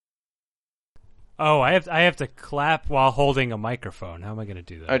Oh, I have to clap while holding a microphone. How am I going to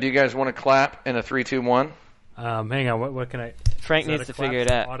do that? Do you guys want to clap in a 3, 2, 1? Hang on. What can I? Frank needs to figure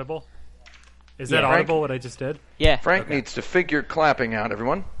it out. Audible? Is that audible? What I just did? Yeah. Frank needs to figure clapping out.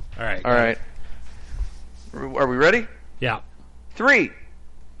 Everyone. All right. All right. Are we ready? Yeah. 3,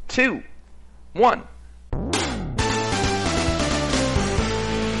 2, 1.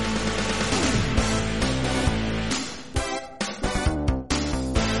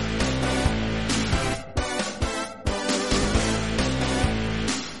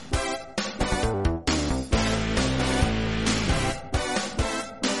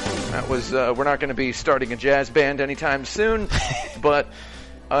 We're not going to be starting a jazz band anytime soon, but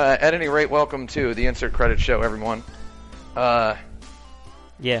at any rate, welcome to the Insert Credit Show, everyone.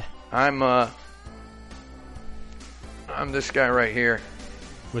 Yeah. I'm this guy right here.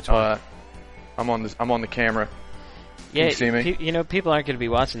 Which one? I'm on the camera. Yeah, Can you see me? People aren't going to be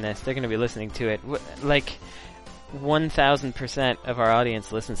watching this. They're going to be listening to it. Like 1,000% of our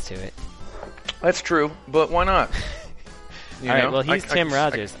audience listens to it. That's true, but why not? All right, well, he's Tim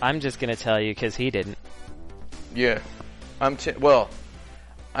Rogers. I'm just going to tell you because he didn't. Yeah. Well,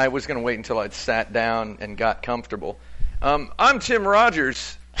 I was going to wait until I'd sat down and got comfortable. I'm Tim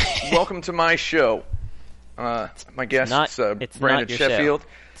Rogers. Welcome to my show. My guest is Brandon Sheffield.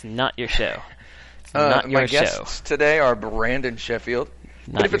 It's not your show. It's not your show. My guests today are Brandon Sheffield.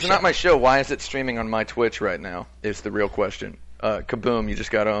 But if it's not my show, why is it streaming on my Twitch right now is the real question. Kaboom, you just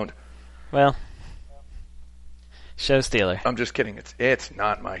got owned. Well... Show stealer. I'm just kidding. It's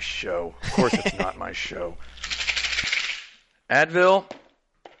not my show. Of course it's not my show. Advil,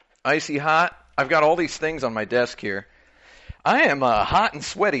 icy hot. I've got all these things on my desk here. I am hot and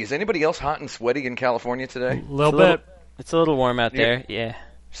sweaty. Is anybody else hot and sweaty in California today? A little bit. It's a little warm out there. Yeah.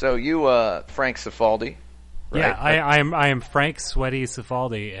 So you, Frank Cifaldi. Right? Yeah, I am Frank Sweaty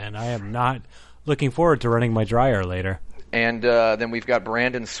Cifaldi, and I am not looking forward to running my dryer later. And then we've got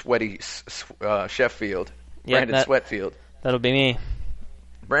Brandon Sweaty Sheffield. Brandon Sweatfield. That'll be me.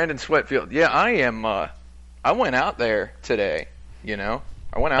 Brandon Sweatfield. Yeah, I am. I went out there today. I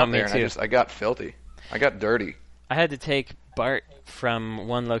went out there and I got filthy. I got dirty. I had to take Bart from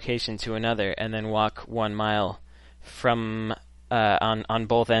one location to another and then walk 1 mile from on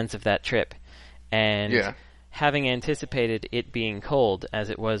both ends of that trip. And having anticipated it being cold as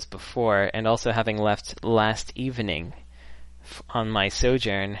it was before, and also having left last evening on my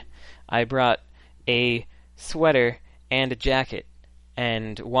sojourn, I brought a sweater and a jacket,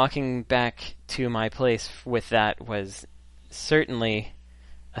 and walking back to my place with that was certainly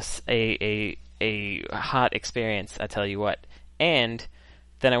a hot experience, I tell you what. And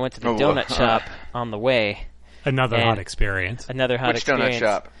then I went to the donut shop on the way. Another hot experience. Which donut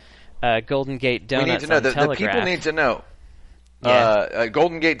shop? Golden Gate Donuts. We need to know. The people need to know. Yeah.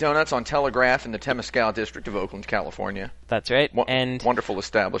 Golden Gate Donuts on Telegraph in the Temescal district of Oakland, California. That's right. And wonderful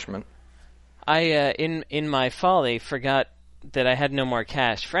establishment. I, in my folly, forgot that I had no more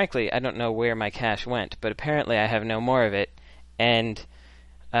cash. Frankly, I don't know where my cash went, but apparently I have no more of it. And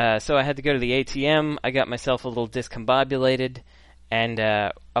so I had to go to the ATM. I got myself a little discombobulated,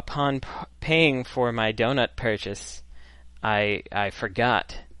 and upon paying for my donut purchase, I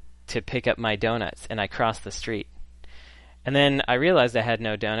forgot to pick up my donuts, and I crossed the street. And then I realized I had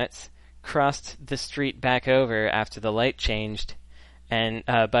no donuts, crossed the street back over after the light changed, and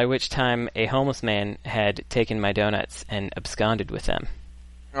by which time a homeless man had taken my donuts and absconded with them.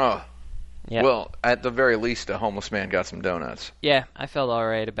 Oh. Yep. Well, at the very least, a homeless man got some donuts. Yeah, I felt all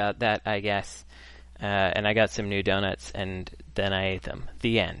right about that, I guess. And I got some new donuts, and then I ate them.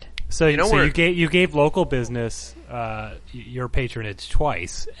 The end. So you gave local business your patronage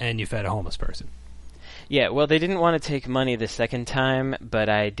twice, and you fed a homeless person. Yeah, well, they didn't want to take money the second time, but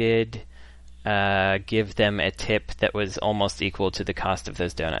I did give them a tip that was almost equal to the cost of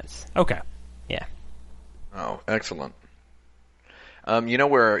those donuts. Okay. Yeah. Oh, excellent. You know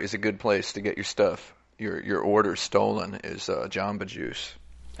where is a good place to get your stuff, your order stolen is Jamba Juice.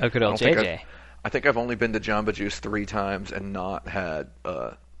 Oh, good old JJ. I think I've only been to Jamba Juice 3 times and not had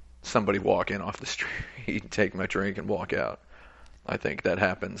somebody walk in off the street, take my drink, and walk out. I think that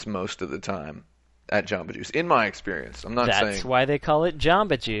happens most of the time at Jamba Juice, in my experience. I'm not saying... That's why they call it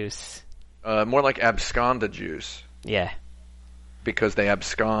Jamba Juice. More like absconda juice. Yeah. Because they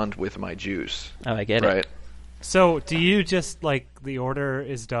abscond with my juice. Oh, I get it. So, do you just, the order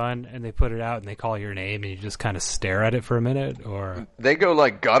is done, and they put it out, and they call your name, and you just kind of stare at it for a minute, or...? They go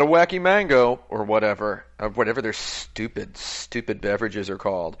got a wacky mango, or whatever their stupid beverages are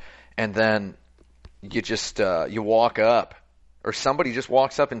called, and then you just, you walk up, or somebody just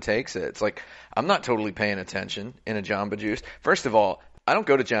walks up and takes it. It's like, I'm not totally paying attention in a Jamba Juice. First of all, I don't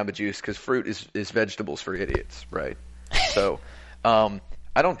go to Jamba Juice because fruit is vegetables for idiots, right? So I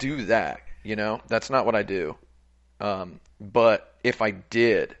don't do that, you know? That's not what I do. But if I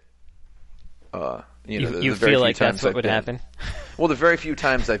did, you feel like that's what would happen? Well, the very few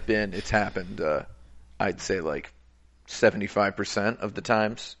times I've been, it's happened, I'd say like 75% of the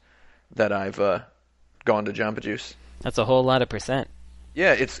times that I've gone to Jamba Juice. That's a whole lot of percent.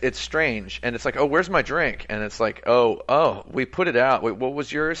 Yeah, it's strange, and it's like, oh, where's my drink? And it's like, oh, we put it out. Wait, what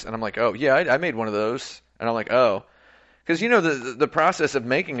was yours? And I'm like, oh, yeah, I made one of those. And I'm like, oh, because the process of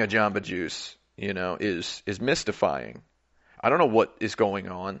making a Jamba Juice, is mystifying. I don't know what is going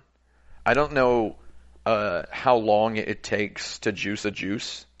on. I don't know how long it takes to juice a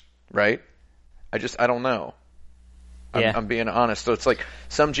juice, right? I don't know. Yeah. I'm being honest. So it's like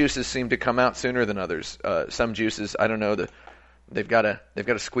some juices seem to come out sooner than others. Some juices, I don't know, they've got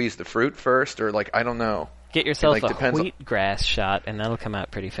to squeeze the fruit first, or like I don't know. Get yourself a wheatgrass shot, and that'll come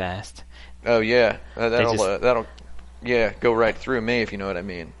out pretty fast. Oh yeah, that'll go right through me if you know what I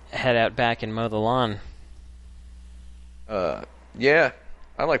mean. Head out back and mow the lawn. Yeah,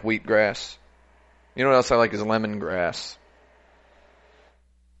 I like wheatgrass. You know what else I like is lemongrass.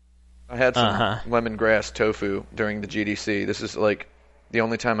 I had some lemongrass tofu during the GDC. This is like the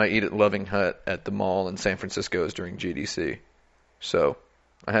only time I eat at Loving Hut at the mall in San Francisco is during GDC. So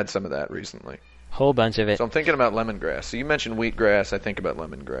I had some of that recently. Whole bunch of it. So I'm thinking about lemongrass. So you mentioned wheatgrass. I think about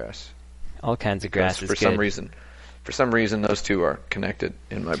lemongrass. All kinds of grass is good. For some reason, those two are connected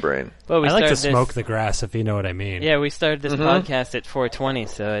in my brain. Well, I like to smoke the grass, if you know what I mean. Yeah, we started this podcast at 4:20,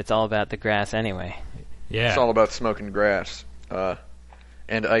 so it's all about the grass anyway. Yeah, it's all about smoking grass.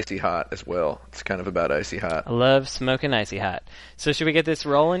 And icy hot as well. It's kind of about icy hot. I love smoking icy hot. So should we get this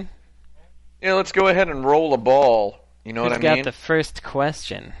rolling? Yeah, let's go ahead and roll a ball. You know what I mean? Who's got the first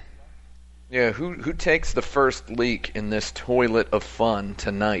question? Yeah, who takes the first leak in this toilet of fun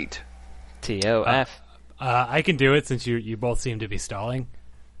tonight? TOF. I can do it since you both seem to be stalling.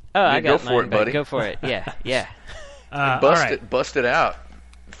 Oh, I got go for mine, it, buddy. Go for it. Yeah. Bust it out,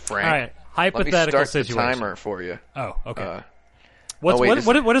 Frank. All right, hypothetical Let me start situation. the timer for you. Oh, okay.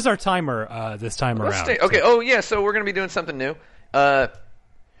 What is our timer this time around? Okay. So we're going to be doing something new.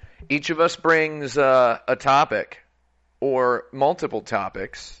 Each of us brings a topic or multiple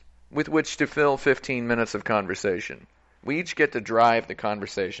topics with which to fill 15 minutes of conversation. We each get to drive the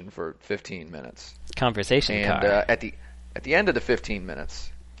conversation for 15 minutes. Conversation car. And at the end of the 15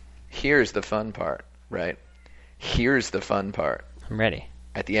 minutes, here's the fun part, right? Here's the fun part. I'm ready.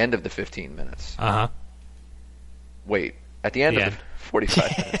 At the end of the 15 minutes. Uh-huh. Wait. At the end of the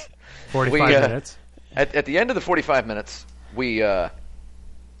 45 minutes. 45 minutes? At the end of the 45 minutes, we then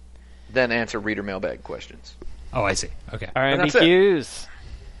answer reader mailbag questions. Oh, I see. Okay. RMBQs.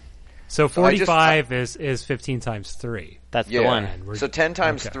 So 45 is 15 times 3. That's the one. So 10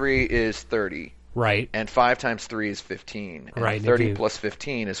 times 3 is 30. Right. And 5 times 3 is 15. And right. 30 plus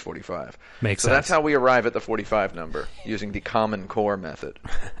 15 is 45. Makes sense. So that's how we arrive at the 45 number, using the Common Core method.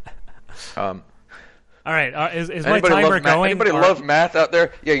 All right. Is my timer going? Anybody love math out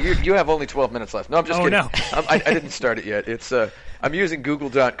there? Yeah, you have only 12 minutes left. No, I'm just kidding. No. I didn't start it yet. It's I'm using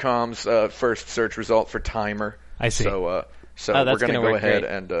Google.com's first search result for timer. I see. So we're going to go ahead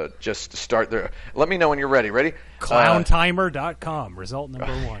and just start there. Let me know when you're ready. Ready? Clowntimer.com, result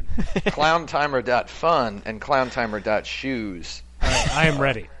number 1. Clowntimer.fun and clowntimer.shoes. All right, I am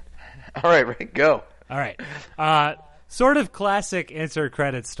ready. All right, ready? Go. All right. Sort of classic insert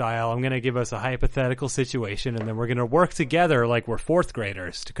credit style, I'm going to give us a hypothetical situation, and then we're going to work together like we're 4th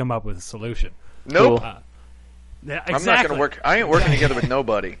graders to come up with a solution. Nope. Cool. Exactly. I'm not going to work. I ain't working together with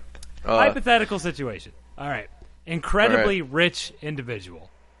nobody. Hypothetical situation. All right. Incredibly rich individual,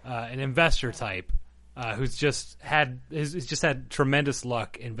 an investor type, who's just had tremendous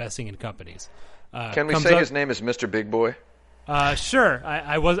luck investing in companies. Can we say his name is Mr. Big Boy? Sure.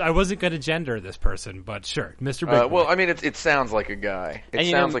 I wasn't going to gender this person, but sure, Mr. Big Boy. Well, I mean, it sounds like a guy.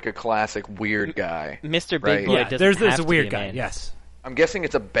 It sounds like a classic weird guy. Mr. Big Boy. Yeah, there's a weird guy. Yes. I'm guessing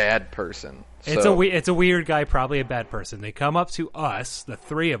it's a bad person. It's a weird guy, probably a bad person. They come up to us, the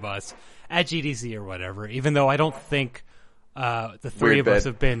three of us, at GDC or whatever, even though I don't think the three of us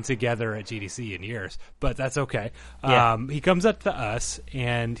have been together at GDC in years, but that's okay. Yeah. He comes up to us,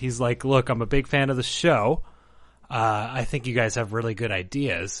 and he's like, look, I'm a big fan of the show. I think you guys have really good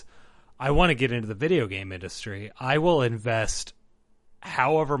ideas. I want to get into the video game industry. I will invest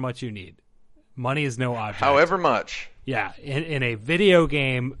however much you need. Money is no object. However much. Yeah, in a video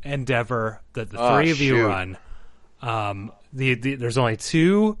game endeavor that the three of you run. There's only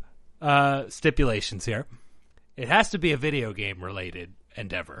 2 stipulations here. It has to be a video game related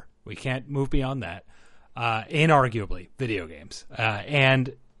endeavor. We can't move beyond that. inarguably, video games.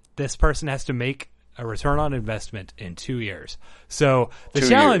 And this person has to make a return on investment in 2 years. So the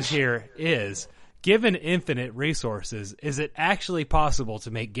challenge here is, given infinite resources, is it actually possible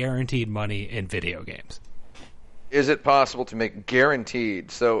to make guaranteed money in video games? Is it possible to make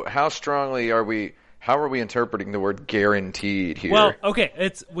guaranteed? So how strongly are we? How are we interpreting the word guaranteed here? Well,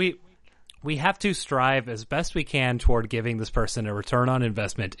 okay, we have to strive as best we can toward giving this person a return on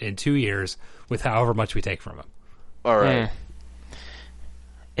investment in 2 years with however much we take from them. All right.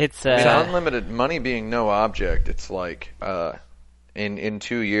 It's unlimited money being no object. It's like in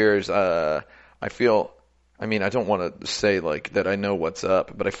 2 years, I feel. I mean, I don't want to say like that I know what's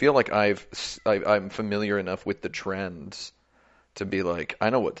up, but I feel like I'm familiar enough with the trends to be like, I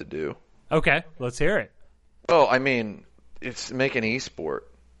know what to do. Okay, let's hear it. Well, I mean, it's make an esport.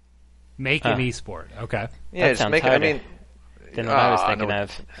 Make an esport. Okay. Yeah, that sounds make. harder I mean, than what I was thinking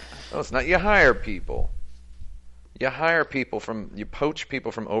of. No, it's not. You hire people. You poach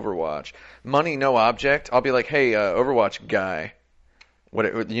people from Overwatch. Money, no object. I'll be like, hey, Overwatch guy.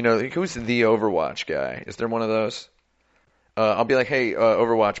 Who's the Overwatch guy? Is there one of those? I'll be like, hey,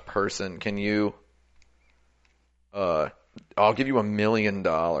 Overwatch person, can you? I'll give you $1 million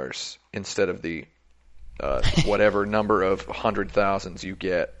instead of the whatever number of 100,000s you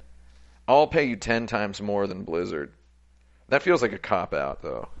get. I'll pay you 10 times more than Blizzard. That feels like a cop out,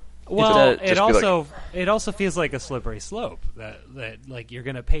 though. Well, it also feels like a slippery slope that like you're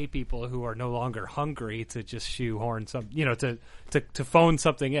going to pay people who are no longer hungry to just shoehorn to phone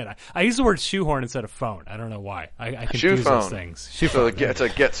something in. I use the word shoehorn instead of phone. I don't know why. I confuse those things. So it's a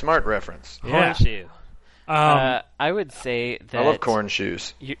Get Smart reference. Corn shoe. I would say that I love corn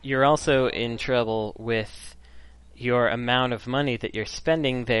shoes. You're also in trouble with your amount of money that you're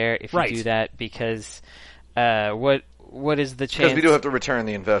spending there if you do that, because what is the chance? Because we do have to return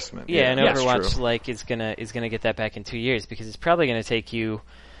the investment. Yeah, and Overwatch is gonna get that back in 2 years, because it's probably gonna take you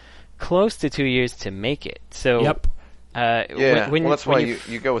close to 2 years to make it. So yep. That's why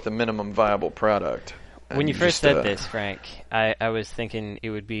you go with a minimum viable product. When you first said this, Frank, I was thinking it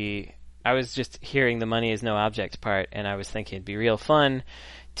would be. I was just hearing the money is no object part, and I was thinking it'd be real fun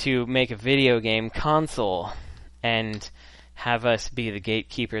to make a video game console and have us be the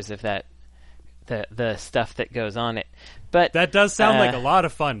gatekeepers of that, the stuff that goes on it. But that does sound like a lot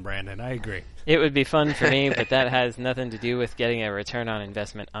of fun, Brandon. I agree. It would be fun for me, but that has nothing to do with getting a return on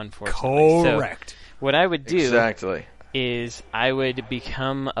investment, unfortunately. Correct. So what I would do is I would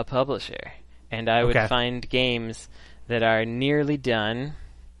become a publisher, and I would find games that are nearly done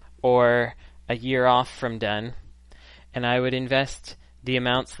or a year off from done, and I would invest the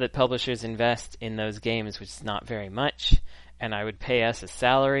amounts that publishers invest in those games, which is not very much, and I would pay us a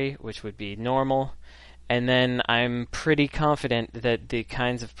salary, which would be normal, and then I'm pretty confident that the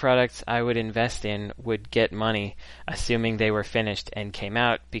kinds of products I would invest in would get money, assuming they were finished and came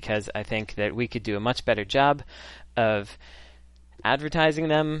out, because I think that we could do a much better job of advertising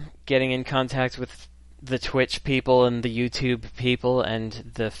them, getting in contact with the Twitch people and the YouTube people and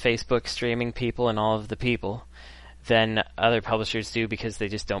the Facebook streaming people and all of the people than other publishers do, because they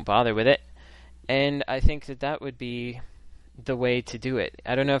just don't bother with it. And I think that would be the way to do it.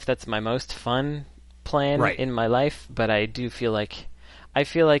 I don't know if that's my most fun plan in my life, but I do feel like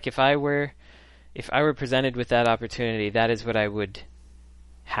if I were presented with that opportunity, that is what I would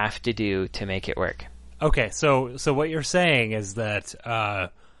have to do to make it work. Okay, so what you're saying is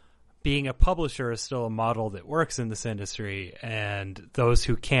that being a publisher is still a model that works in this industry, and those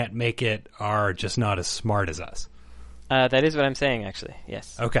who can't make it are just not as smart as us. That is what I'm saying, actually.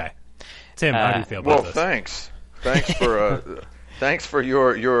 Yes. Okay, Tim, how do you feel about this? Well, thanks for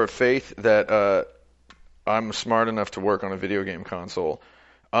your faith that I'm smart enough to work on a video game console.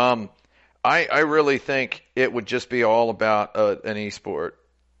 I really think it would just be all about an esport.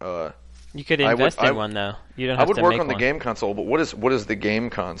 You could invest in one, though. You don't have to make one. I would work on the game console, but what is the game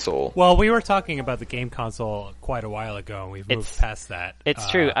console? Well, we were talking about the game console quite a while ago, and we've moved past that. It's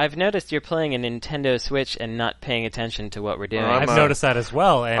true. I've noticed you're playing a Nintendo Switch and not paying attention to what we're doing. I've noticed that as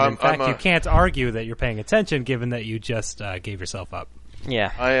well, and in fact, you can't argue that you're paying attention, given that you just gave yourself up.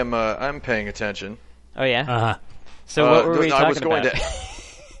 Yeah. I'm paying attention. Oh, yeah? Uh-huh. So what were we talking about?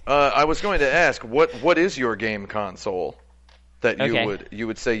 I was going to ask, what is your game console? That you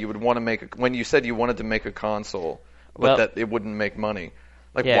would say you would want to make when you said you wanted to make a console, but that it wouldn't make money.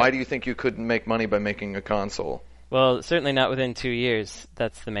 Why do you think you couldn't make money by making a console? Well, certainly not within 2 years.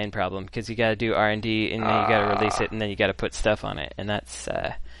 That's the main problem, because you got to do R&D, and then you got to release it, and then you got to put stuff on it, and that's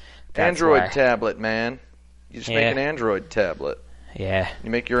Android tablet, man. You just make an Android tablet. Yeah. You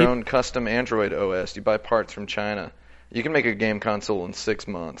make your own custom Android OS. You buy parts from China. You can make a game console in 6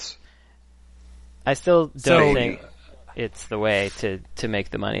 months. I still don't think it's the way to make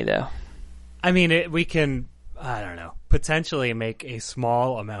the money, though. I mean, we can, I don't know, potentially make a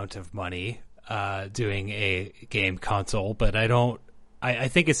small amount of money doing a game console, but I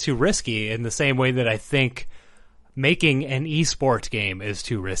think it's too risky in the same way that I think making an esport game is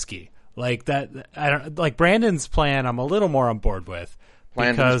too risky. Like that, like Brandon's plan, I'm a little more on board with.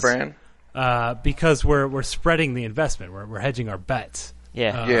 Brandon's brand? Because we're spreading the investment. We're hedging our bets.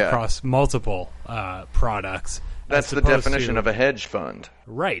 Across multiple products. That's the definition of a hedge fund.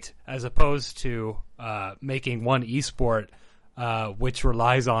 Right. As opposed to making one esport which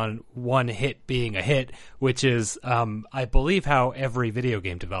relies on one hit being a hit, which is, I believe, how every video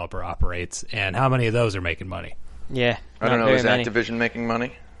game developer operates, and how many of those are making money. Yeah. I don't know. Is many. Activision making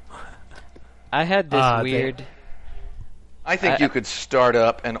money? I had this weird... I think you could start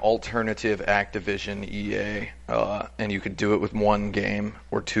up an alternative Activision EA, and you could do it with one game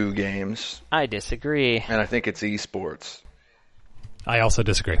or two games. I disagree. And I think it's esports. I also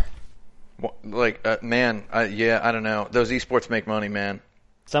disagree. Like, I don't know. Those esports make money, man.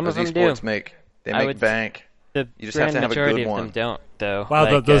 Some of them do. They make bank. The you just have to have a good one. Of them don't, though.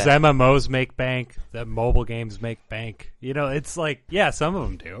 Wow, like, those MMOs make bank. The mobile games make bank. You know, it's like, yeah, some of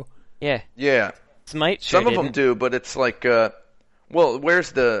them do. Yeah. Yeah. Smite Some of them do, but it's like,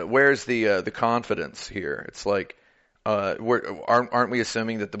 where's the confidence here? It's like, aren't we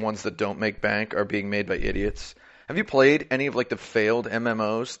assuming that the ones that don't make bank are being made by idiots? Have you played any of like the failed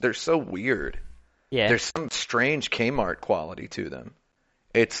MMOs? They're so weird. Yeah. There's some strange Kmart quality to them.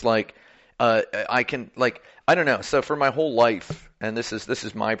 It's like, I don't know. So for my whole life, and this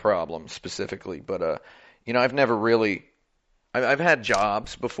is my problem specifically, but I've never really. I've had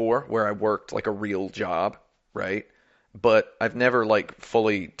jobs before where I worked like a real job, right? But I've never like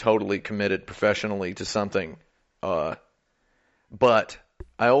fully, totally committed professionally to something. But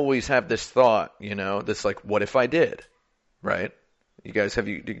I always have this thought, this like, what if I did, right? Do you guys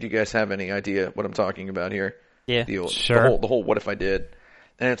have any idea what I'm talking about here? Yeah, sure. The whole what if I did,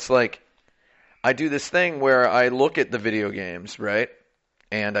 and it's like I do this thing where I look at the video games, right,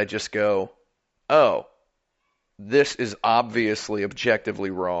 and I just go, oh. This is obviously objectively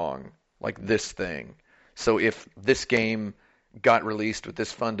wrong, like this thing. So if this game got released with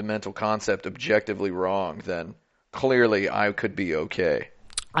this fundamental concept objectively wrong, then clearly I could be okay.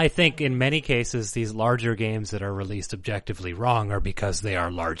 I think in many cases these larger games that are released objectively wrong are because they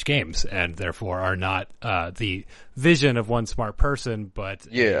are large games and therefore are not the vision of one smart person, but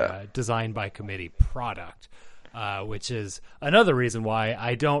a designed by committee product. Which is another reason why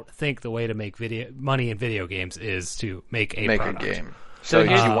I don't think the way to make money in video games is to make a product. A game. So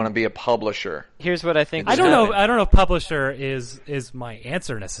you want to be a publisher. Here's what I think. I don't know if publisher is my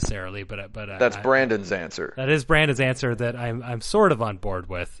answer necessarily, but that's Brandon's answer. That is Brandon's answer that I'm sort of on board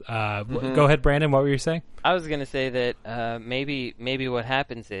with. Go ahead, Brandon. What were you saying? I was going to say that maybe what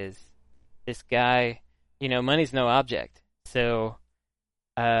happens is this guy, money's no object. So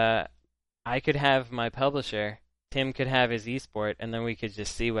I could have my publisher, Tim could have his esport, and then we could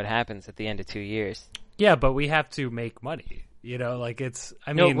just see what happens at the end of 2 years. Yeah, but we have to make money. It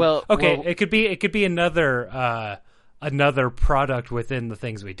could be another product within the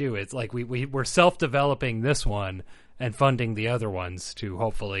things we do. It's like we're self-developing this one and funding the other ones to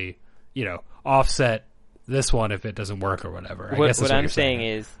hopefully, offset this one if it doesn't work or whatever. What I'm saying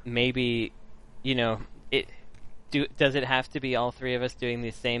is maybe, does it have to be all three of us doing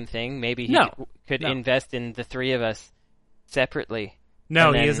the same thing? Maybe he could invest in the three of us separately.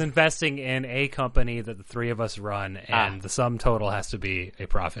 No, he is investing in a company that the three of us run, and the sum total has to be a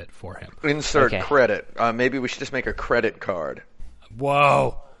profit for him. Insert credit. Maybe we should just make a credit card.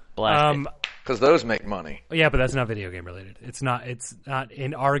 Whoa. Because those make money. Yeah, but that's not video game related. It's not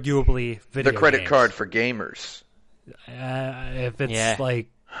inarguably video The credit games. card for gamers. If it's like,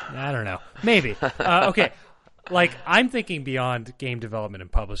 I don't know. Maybe. Okay. Like, I'm thinking beyond game development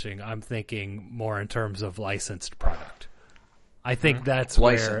and publishing. I'm thinking more in terms of licensed product. I think that's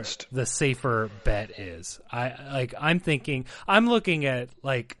where the safer bet is. I'm looking at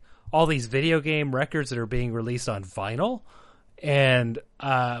like all these video game records that are being released on vinyl, and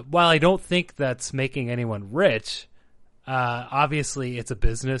while I don't think that's making anyone rich, obviously it's a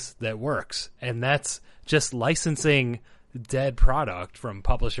business that works, and that's just licensing dead product from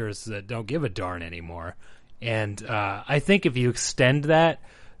publishers that don't give a darn anymore. And I think if you extend that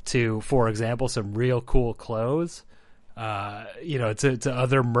to, for example, some real cool clothes, to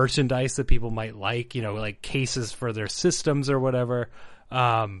other merchandise that people might like, like cases for their systems or whatever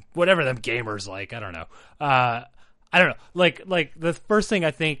them gamers like. I don't know. Like the first thing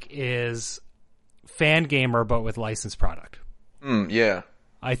I think is fan gamer, but with licensed product. Yeah.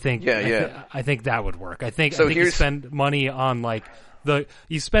 I think I think that would work. I think So you spend money on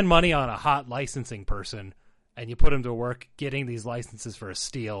you spend money on a hot licensing person, and you put them to work getting these licenses for a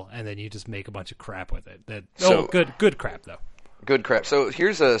steal, and then you just make a bunch of crap with it. Good crap though. Good crap. So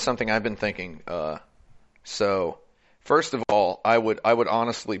here's something I've been thinking. So first of all, I would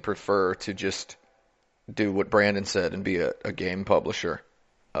honestly prefer to just do what Brandon said and be a game publisher.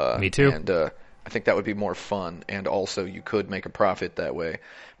 Me too. And I think that would be more fun, and also you could make a profit that way.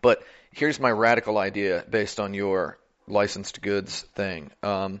 But here's my radical idea based on your licensed goods thing.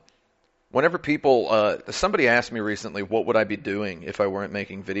 Whenever somebody asked me recently, what would I be doing if I weren't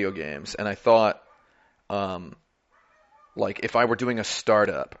making video games? And I thought, like if I were doing a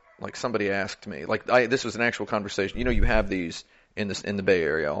startup, like somebody asked me, this was an actual conversation. You have these in the Bay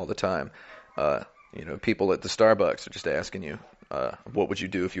Area all the time. People at the Starbucks are just asking you, what would you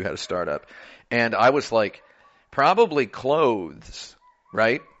do if you had a startup? And I was like, probably clothes,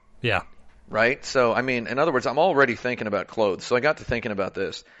 right? Yeah. Right? So, I mean, in other words, I'm already thinking about clothes. So I got to thinking about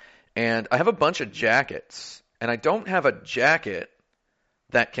this. And I have a bunch of jackets. And I don't have a jacket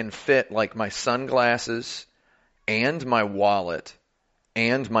that can fit, like, my sunglasses and my wallet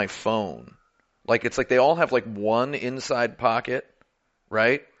and my phone. Like, it's like they all have, like, one inside pocket,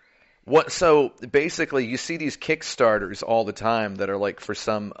 right? So basically, you see these Kickstarters all the time that are like for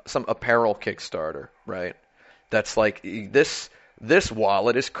some apparel Kickstarter, right? That's like this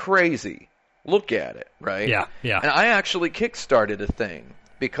wallet is crazy. Look at it, right? Yeah. And I actually kickstarted a thing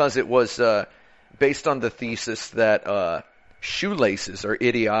because it was based on the thesis that shoelaces are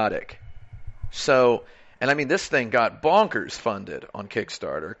idiotic. So, and I mean, this thing got bonkers funded on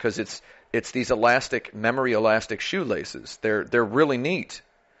Kickstarter because it's these memory elastic shoelaces. They're really neat.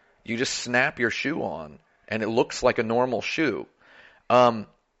 You just snap your shoe on, and it looks like a normal shoe. So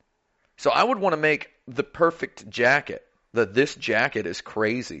I would want to make the perfect jacket. This jacket is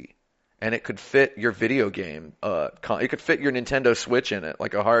crazy, and it could fit your video game. It could fit your Nintendo Switch in it,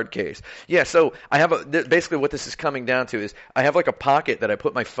 like a hard case. Yeah, so I have basically what this is coming down to is I have like a pocket that I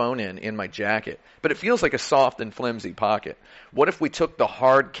put my phone in my jacket, but it feels like a soft and flimsy pocket. What if we took the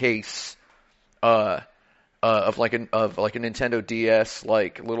hard case of like a Nintendo DS,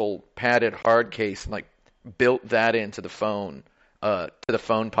 like little padded hard case, and like built that into the phone, to the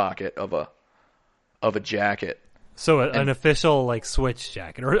phone pocket of a jacket. So an official like Switch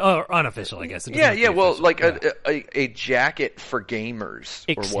jacket, or unofficial, I guess. Yeah. Well, like a jacket for gamers,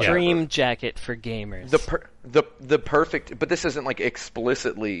 extreme jacket for gamers. The perfect, but this isn't like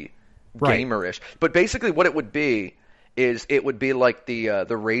explicitly gamerish. But basically, what it would be is it would be like the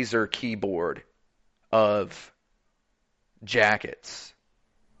Razer keyboard of jackets,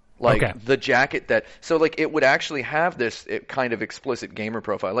 like the jacket it would actually have this kind of explicit gamer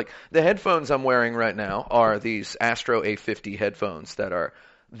profile. Like the headphones I'm wearing right now are these Astro A50 headphones that are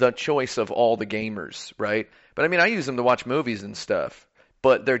the choice of all the gamers, right? But I mean, I use them to watch movies and stuff.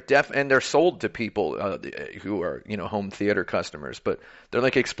 But they're and they're sold to people who are home theater customers. But they're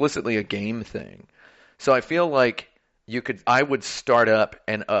like explicitly a game thing. So I feel like I would start up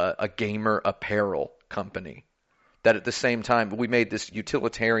a gamer apparel company that at the same time we made this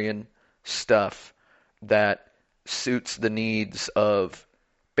utilitarian stuff that suits the needs of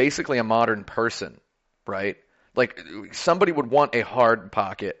basically a modern person, right? Like somebody would want a hard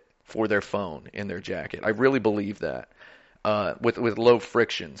pocket for their phone in their jacket. I really believe that. With low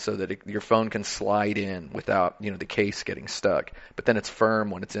friction so that your phone can slide in without the case getting stuck, but then it's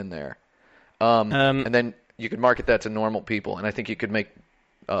firm when it's in there. And then you could market that to normal people, and I think you could make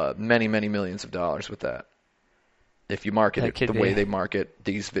many, many millions of dollars with that if you market it the way they market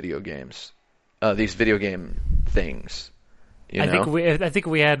these video games, these video game things. I think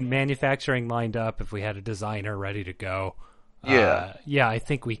we had manufacturing lined up. If we had a designer ready to go, I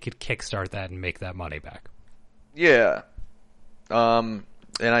think we could kickstart that and make that money back. Yeah, and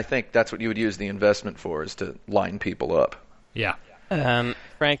I think that's what you would use the investment for, is to line people up. Yeah.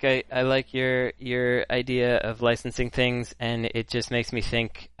 Frank, I like your idea of licensing things, and it just makes me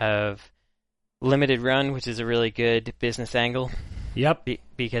think of limited run, which is a really good business angle. Yep.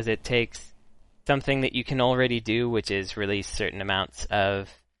 Because it takes something that you can already do, which is release certain amounts of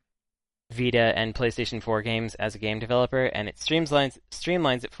Vita and PlayStation 4 games as a game developer, and it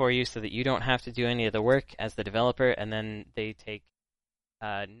streamlines it for you so that you don't have to do any of the work as the developer, and then they take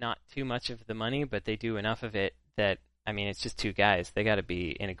not too much of the money, but they do enough of it that, I mean, it's just two guys. They got to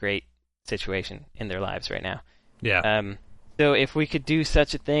be in a great situation in their lives right now. Yeah. So if we could do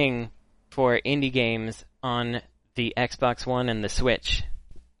such a thing for indie games on the Xbox One and the Switch,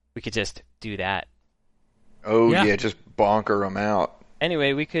 we could just do that. Oh, yeah, just bonker them out.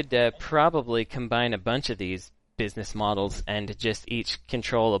 Anyway, we could probably combine a bunch of these business models and just each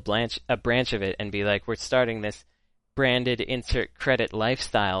control a branch of it and be like, we're starting this branded insert credit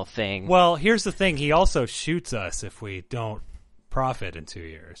lifestyle thing. Well, here's the thing. He also shoots us if we don't profit in 2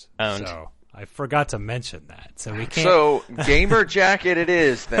 years. Owned. So I forgot to mention that. So we can't. So gamer jacket it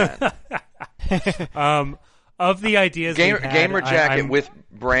is then. Of the ideas gamer jacket with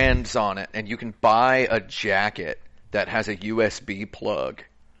brands on it, and you can buy a jacket that has a USB plug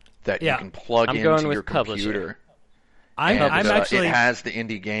that you can plug into your computer. I'm actually it has the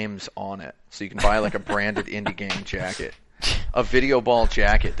indie games on it, so you can buy like a branded indie game jacket, a video ball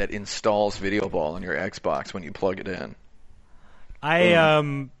jacket that installs video ball on your Xbox when you plug it in.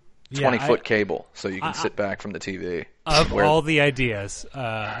 20-foot cable, so you can sit back from the TV. Of all the ideas,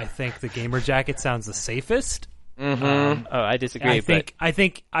 I think the gamer jacket sounds the safest. Mm-hmm. I disagree. I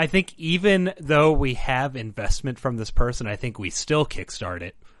think even though we have investment from this person, I think we still kickstart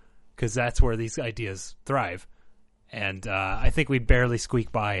it because that's where these ideas thrive. And I think we'd barely squeak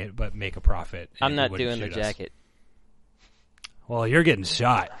by it, but make a profit. I'm not doing the jacket. Well, you're getting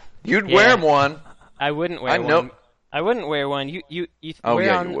shot. You'd wear one. I wouldn't wear one. I wouldn't wear one. You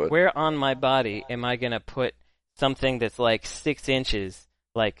where on my body am I gonna put something that's like 6 inches,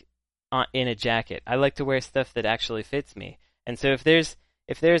 like in a jacket? I like to wear stuff that actually fits me. And so if there's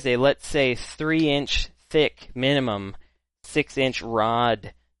a, let's say, 3-inch thick minimum 6-inch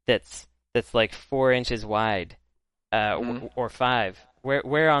rod that's like 4 inches wide, or 5.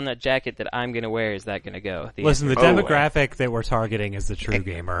 Where on the jacket that I'm going to wear is that going to go? Listen, the demographic that we're targeting is the true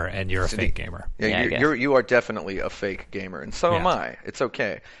gamer, and you're a fake gamer. Yeah, you are definitely a fake gamer, and so am I. It's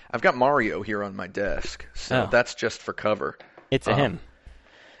okay. I've got Mario here on my desk, so that's just for cover. It's a him.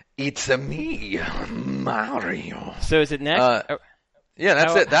 It's a me, Mario. So is it next? Yeah,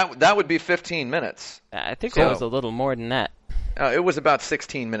 that's it. That would be 15 minutes. I think it was a little more than that. It was about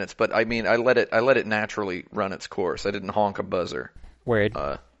 16 minutes, but I mean, I let it naturally run its course. I didn't honk a buzzer. Word.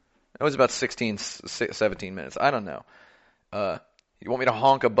 It was about 17 minutes. I don't know. You want me to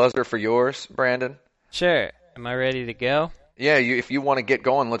honk a buzzer for yours, Brandon? Sure. Am I ready to go? Yeah, if you want to get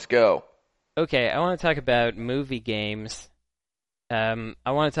going, let's go. Okay, I want to talk about movie games. I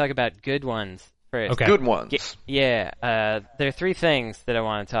want to talk about good ones first. Okay. Good ones. There are 3 things that I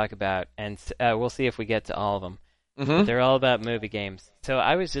want to talk about, and we'll see if we get to all of them. Mm-hmm. They're all about movie games. So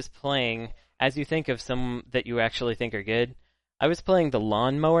I was just playing, as you think of some that you actually think are good, I was playing The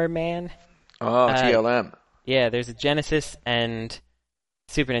Lawnmower Man. Oh, TLM. Yeah, there's a Genesis and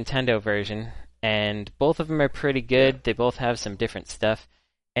Super Nintendo version, and both of them are pretty good. Yeah. They both have some different stuff,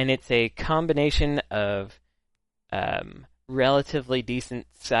 and it's a combination of relatively decent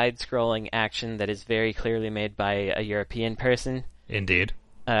side-scrolling action that is very clearly made by a European person. Indeed.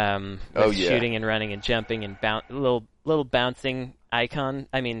 Shooting and running and jumping and little bouncing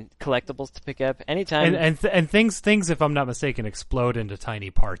collectibles to pick up anytime. And things, if I'm not mistaken, explode into tiny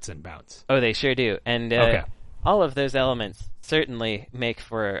parts and bounce. Oh, they sure do. And all of those elements certainly make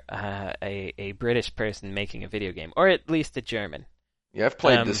for a British person making a video game, or at least a German. Yeah, I've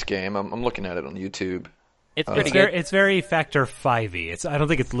played this game. I'm looking at it on YouTube. It's pretty good. It's very Factor 5-y. I don't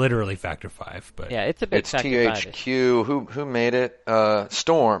think it's literally Factor 5, but yeah, it's a bit Factor 5-ish. It's THQ. Who made it?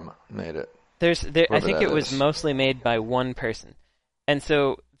 Storm made it. I think it was mostly made by one person, and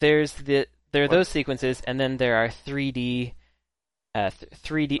so there are those sequences, and then there are 3D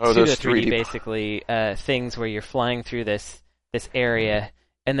pseudo 3D basically things where you're flying through this area,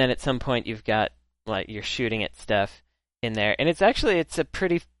 and then at some point you've got you're shooting at stuff in there, and it's a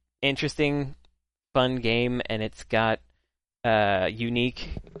pretty interesting, fun game, and it's got unique,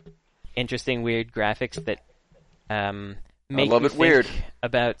 interesting, weird graphics that make you think weird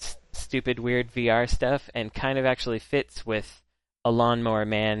about stupid, weird VR stuff, and kind of actually fits with a Lawnmower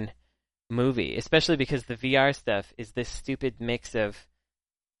Man movie, especially because the VR stuff is this stupid mix of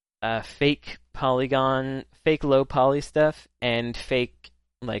fake low poly stuff and fake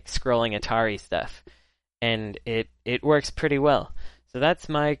scrolling Atari stuff, and it works pretty well. So that's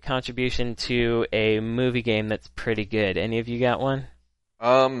my contribution to a movie game that's pretty good. Any of you got one?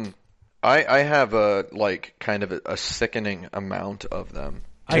 I have kind of a sickening amount of them.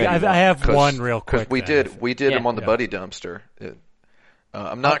 I have one real quick. We did them on the Buddy Dumpster.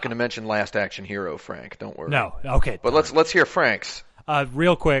 I'm not going to mention Last Action Hero, Frank. Don't worry. No, okay. But let's hear Frank's.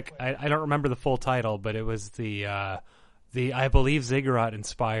 Real quick. I don't remember the full title, but it was the I believe Ziggurat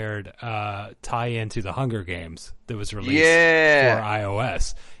inspired tie-in to the Hunger Games that was released for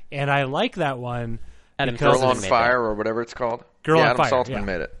iOS, and I like that one. Girl on Fire or whatever it's called. Adam Saltzman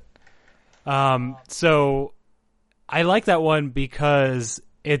made it. So I like that one because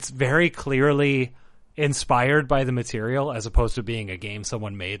it's very clearly inspired by the material as opposed to being a game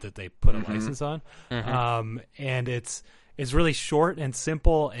someone made that they put a license on. And it's really short and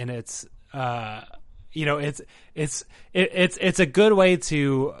simple, and it's it's a good way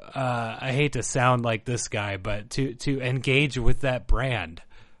to I hate to sound like this guy, but to engage with that brand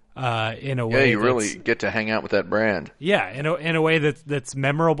in a way. Yeah, you really get to hang out with that brand. Yeah, in a way that's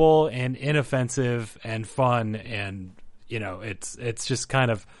memorable and inoffensive and fun, and it's just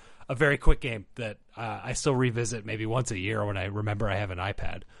kind of a very quick game that I still revisit maybe once a year when I remember I have an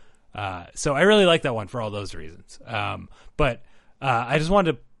iPad. So I really like that one for all those reasons. But I just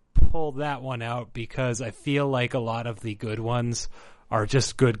wanted to pull that one out because I feel like a lot of the good ones are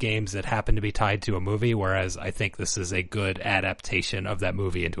just good games that happen to be tied to a movie, whereas I think this is a good adaptation of that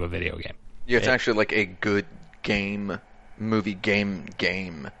movie into a video game. Yeah, it's actually like a good movie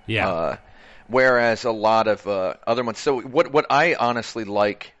game. Yeah. Whereas a lot of other ones. So what I honestly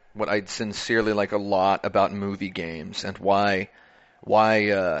like, what I sincerely like a lot about movie games, and why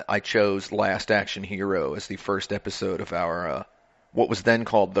I chose Last Action Hero as the first episode of our what was then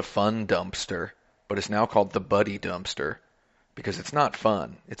called the Fun Dumpster, but is now called the Buddy Dumpster, because it's not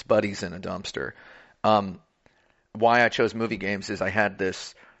fun. It's buddies in a dumpster. Why I chose movie games is I had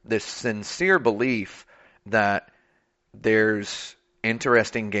this sincere belief that there's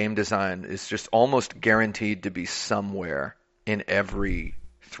interesting game design is just almost guaranteed to be somewhere in every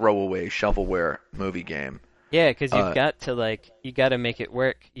throwaway shovelware movie game. Yeah, because you've got to you got to make it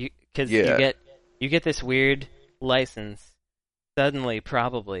work. You get this weird license suddenly,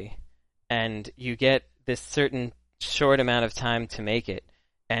 probably, and you get this certain short amount of time to make it.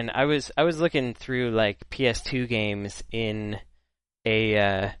 And I was looking through like PS2 games in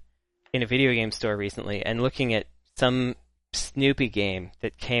a video game store recently, and looking at some Snoopy game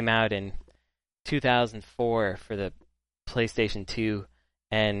that came out in 2004 for the PlayStation 2,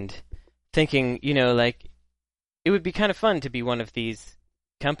 and thinking, it would be kind of fun to be one of these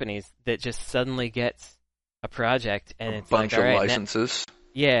companies that just suddenly gets a project, and it's bunch like, all of right, licenses.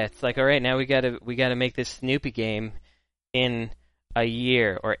 It's like, all right, now we gotta make this Snoopy game in a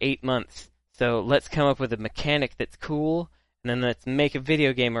year or 8 months. So let's come up with a mechanic that's cool, and then let's make a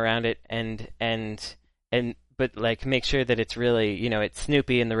video game around it, but like make sure that it's really, it's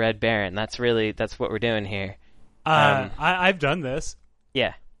Snoopy and the Red Baron. That's what we're doing here. I've done this.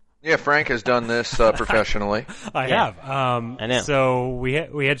 Yeah. Yeah, Frank has done this professionally. I have. I know. So we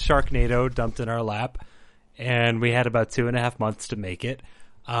had Sharknado dumped in our lap, and we had about 2.5 months to make it.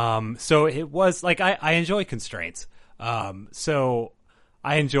 So it was like I enjoy constraints. So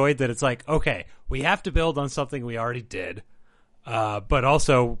I enjoyed that it's like, okay, we have to build on something we already did, but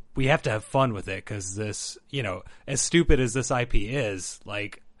also we have to have fun with it, because this, as stupid as this IP is,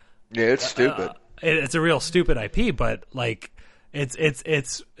 like, yeah, it's stupid. It's a real stupid IP, but like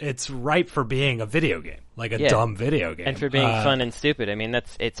it's ripe for being a video game, like a dumb video game, and for being fun and stupid. I mean,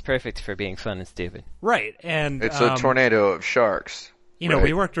 it's perfect for being fun and stupid. Right, and it's a tornado of sharks. Right.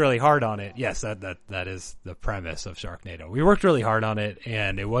 We worked really hard on it. Yes, that is the premise of Sharknado. We worked really hard on it,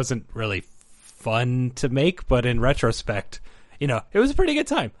 and it wasn't really fun to make, but in retrospect, it was a pretty good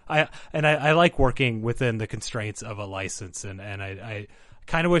time. I like working within the constraints of a license, and I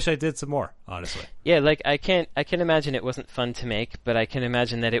kind of wish I did some more, honestly. Yeah, like I can imagine it wasn't fun to make, but I can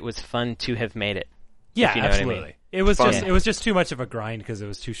imagine that it was fun to have made it. Yeah, absolutely. I mean. It was just too much of a grind because it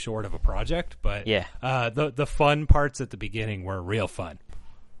was too short of a project. But the fun parts at the beginning were real fun.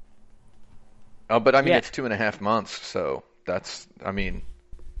 Oh, but I mean, it's 2.5 months, so that's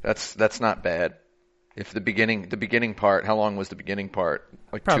not bad. If the beginning part, how long was the beginning part?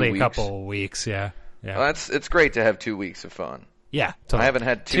 Like probably 2 weeks? A couple of weeks. Yeah. Well, it's great to have 2 weeks of fun. Yeah, totally. I haven't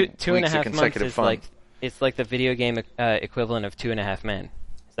had two weeks of consecutive fun. It's like the video game equivalent of 2.5 Men.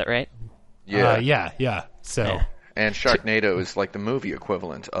 Is that right? Yeah. Yeah. So. Yeah. And Sharknado is like the movie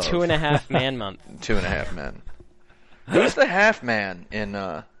equivalent of 2.5 Man month. 2.5 Men. Who's the half man in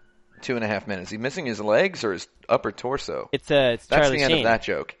 2.5 Men? Is he missing his legs or his upper torso? It's That's Charlie the end Sheen. of that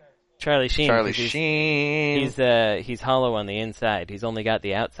joke. Charlie Sheen. Charlie Sheen. He's hollow on the inside. He's only got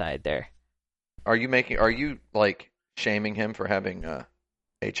the outside there. Are you like shaming him for having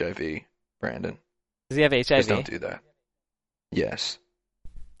HIV, Brandon? Does he have HIV? Just don't do that. Yes.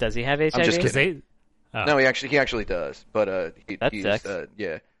 Does he have HIV? I'm just kidding. No, he actually does. But that he's sucks.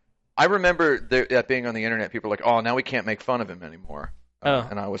 yeah. I remember that being on the internet. People were like, "Oh, now we can't make fun of him anymore."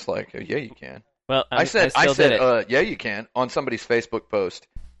 And I was like, "Yeah, you can." Well, I said, did it. "Yeah, you can" on somebody's Facebook post,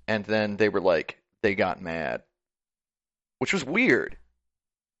 and then they were like, they got mad, which was weird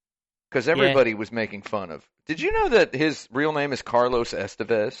because everybody was making fun of. Did you know that his real name is Carlos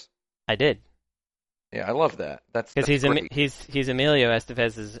Estevez? I did. Yeah, I love that. That's because great. he's Emilio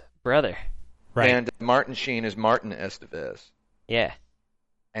Estevez's brother. Right. And Martin Sheen is Martin Estevez. Yeah.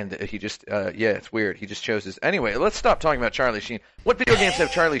 And he just, it's weird. He just chose his. Anyway, let's stop talking about Charlie Sheen. What video games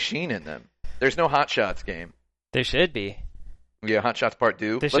have Charlie Sheen in them? There's no Hot Shots game. There should be. Yeah, Hot Shots Part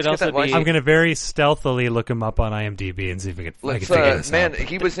 2. There should also be. I'm going to very stealthily look him up on IMDb and see if I can figure this out.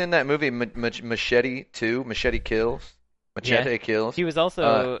 He was in that movie Machete 2, Machete Kills. Machete Kills. He was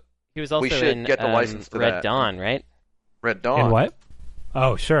also we should in get the license to Red that. Dawn, right? Red Dawn. In what?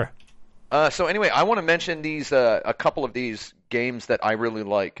 Oh, sure. So anyway, I want to mention these a couple of these games that I really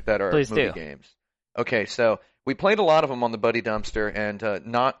like that are movie games. Okay, so we played a lot of them on the Buddy Dumpster, and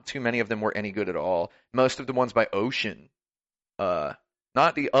not too many of them were any good at all. Most of the ones by Ocean,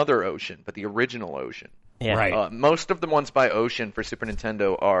 not the other Ocean, but the original Ocean. Yeah. Right. Most of the ones by Ocean for Super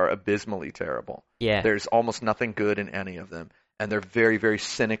Nintendo are abysmally terrible. Yeah. There's almost nothing good in any of them, and they're very, very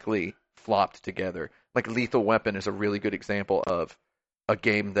cynically flopped together. Like Lethal Weapon is a really good example of a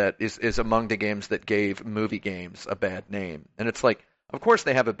game that is among the games that gave movie games a bad name. And it's like, of course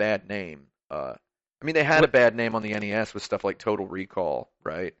they have a bad name. They had a bad name on the NES with stuff like Total Recall,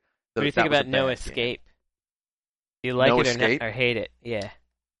 right? What do you think about No Escape? Do you like it or hate it? Yeah.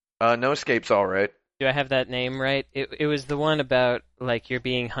 No Escape's all right. Do I have that name right? It was the one about, like, you're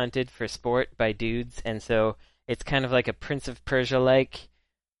being hunted for sport by dudes, and so it's kind of like a Prince of Persia-like,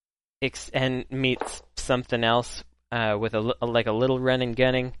 and meets something else with a little run and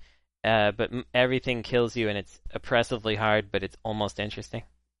gunning, but everything kills you, and it's oppressively hard, but it's almost interesting.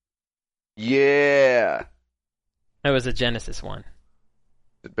 Yeah. It was a Genesis one.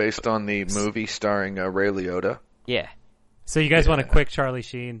 Based on the movie starring Ray Liotta? Yeah. So you guys want a quick Charlie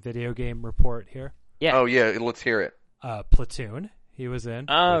Sheen video game report here? Yeah. Oh, yeah, let's hear it. Platoon, he was in.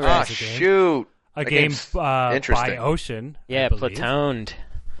 Oh, right. Shoot. A game by Ocean. Yeah, Platoned.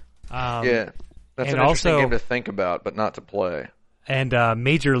 Yeah. That's an interesting also, game to think about, but not to play. And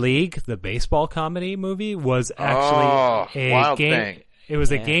Major League, the baseball comedy movie, was actually a Wild game. Thing. It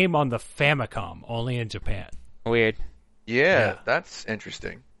was a game on the Famicom, only in Japan. Weird. Yeah, that's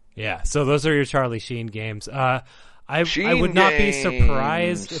interesting. Yeah, so those are your Charlie Sheen games. I would not be games.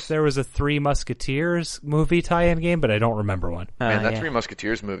 surprised if there was a Three Musketeers movie tie-in game, but I don't remember one. Man, that Three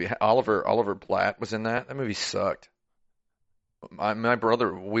Musketeers movie, Oliver Platt was in that. That movie sucked. My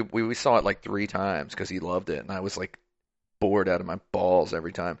brother, we saw it like 3 times because he loved it, and I was like bored out of my balls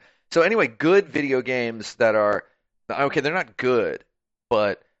every time. So anyway, good video games that are, okay, they're not good,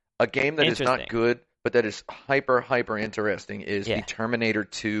 but a game that is not good, but that is hyper interesting is the Terminator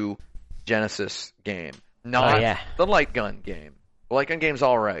 2 Genesis game. Not the light gun game. The light gun game's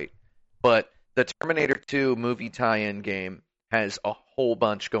all right, but the Terminator 2 movie tie-in game has a whole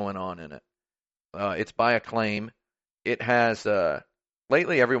bunch going on in it. It's by Acclaim. It has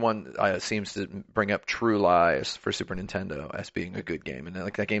lately everyone seems to bring up True Lies for Super Nintendo as being a good game, and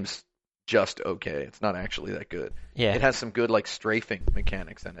like that game's just okay. It's not actually that good. Yeah. It has some good like strafing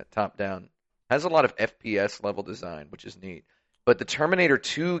mechanics in it, top down. Has a lot of FPS level design, which is neat. But the Terminator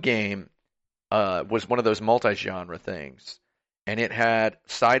 2 game was one of those multi-genre things, and it had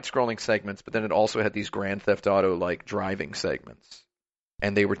side-scrolling segments, but then it also had these Grand Theft Auto like driving segments,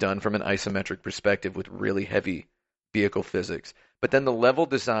 and they were done from an isometric perspective with really heavy vehicle physics. But then the level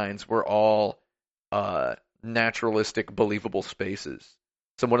designs were all naturalistic, believable spaces.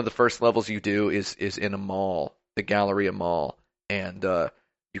 So one of the first levels you do is in a mall, the Galleria Mall, and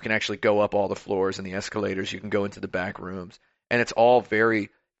you can actually go up all the floors and the escalators. You can go into the back rooms, and it's all very,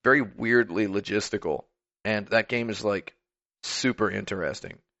 very weirdly logistical. And that game is like super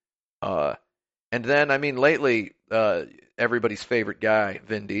interesting. And then, I mean, lately, everybody's favorite guy,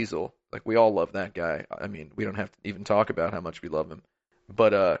 Vin Diesel. Like, we all love that guy. I mean, we don't have to even talk about how much we love him.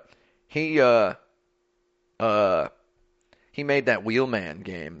 But he made that Wheelman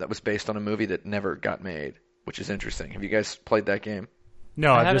game that was based on a movie that never got made, which is interesting. Have you guys played that game?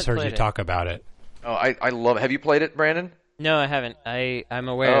 No, I've just heard you talk about it. Oh, I love it. Have you played it, Brandon? No, I haven't. I'm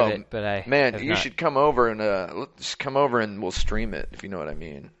aware of it, but I man, you not. should come over and just come over and we'll stream it if you know what I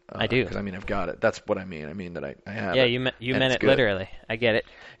mean. I do. Because I mean, I've got it. That's what I mean. I mean that I have. Yeah, it, you meant it good. Literally. I get it.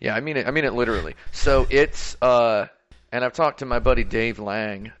 Yeah, I mean it literally. So it's and I've talked to my buddy Dave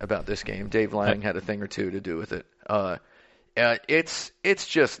Lang about this game. Dave Lang had a thing or two to do with it. It's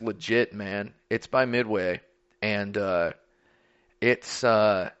just legit, man. It's by Midway, and it's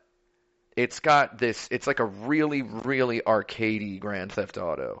got this. It's like a really, really arcadey Grand Theft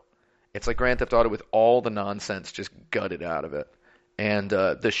Auto. It's like Grand Theft Auto with all the nonsense just gutted out of it, and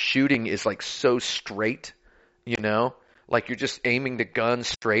the shooting is like so straight, you know, like you're just aiming the gun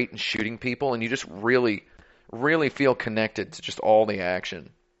straight and shooting people, and you just really, really feel connected to just all the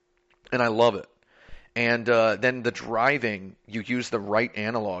action, and I love it. And then the driving, you use the right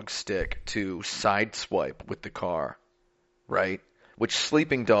analog stick to side swipe with the car, right? Which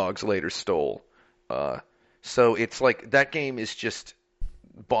Sleeping Dogs later stole. So it's like that game is just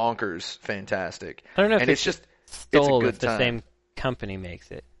bonkers fantastic. I don't know if and it's stole it's a good if the time. same company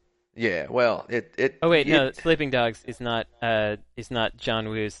makes it. Yeah, well, it. Oh wait, no, Sleeping Dogs is not John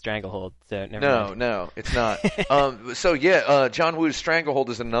Woo's Stranglehold. So never mind. No, it's not. John Woo's Stranglehold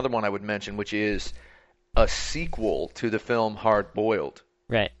is another one I would mention, which is a sequel to the film Hard Boiled.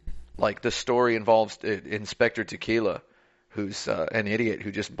 Right. Like the story involves Inspector Tequila, who's an idiot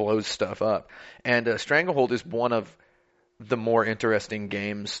who just blows stuff up, and Stranglehold is one of the more interesting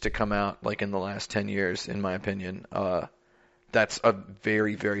games to come out like in the last 10 years, in my opinion. That's a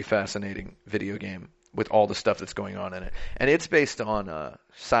very, very fascinating video game with all the stuff that's going on in it. And it's based on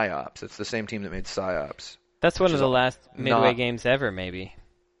PsyOps. It's the same team that made PsyOps. That's one of the last Midway games ever, maybe.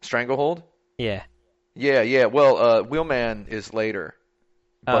 Stranglehold? Yeah. Yeah. Well, Wheelman is later.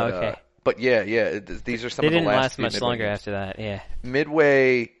 But, okay. But these are some of the last. They didn't last few much Midway longer games. after that, yeah.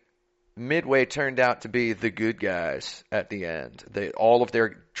 Midway turned out to be the good guys at the end. All of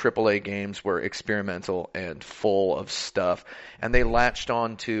their AAA games were experimental and full of stuff, and they latched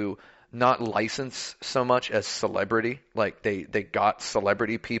on to not license so much as celebrity. Like they got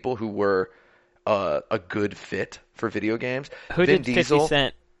celebrity people who were a good fit for video games. Who did 50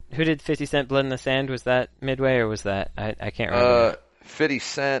 Cent? Who did 50 Cent Blood in the Sand? Was that Midway or was that I can't remember. 50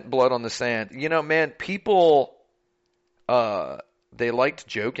 Cent Blood on the Sand. You know, man, people they liked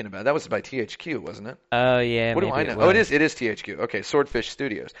joking about it. That was by THQ, wasn't it? Oh, yeah. What do I know? Oh, it is THQ. Okay, Swordfish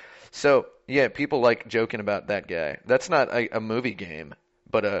Studios. So, yeah, people like joking about that guy. That's not a movie game,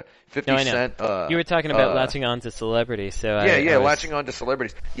 but 50 Cent... you were talking about latching on to celebrities, so latching on to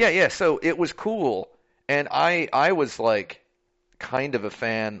celebrities. Yeah, so it was cool, and I was, like, kind of a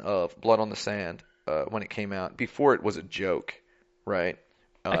fan of Blood on the Sand when it came out, before it was a joke, right?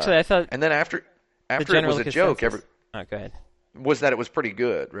 Actually, I thought... And then after it was a joke... Oh, go ahead. Was that it was pretty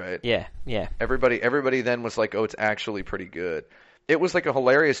good, right? Yeah. Everybody then was like, oh, it's actually pretty good. It was like a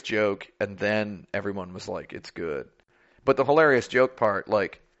hilarious joke, and then everyone was like, it's good. But the hilarious joke part,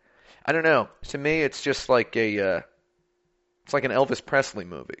 like, I don't know. To me, it's just like it's like an Elvis Presley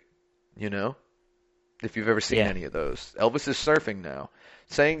movie, you know? If you've ever seen any of those. Elvis is surfing now.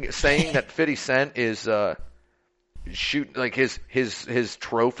 Saying that 50 Cent is like his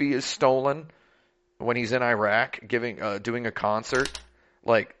trophy is stolen when he's in Iraq doing a concert,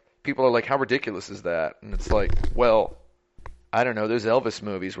 like people are like, how ridiculous is that? And it's like, well, I don't know, there's Elvis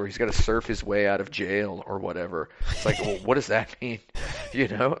movies where he's got to surf his way out of jail or whatever. It's like, well, what does that mean? You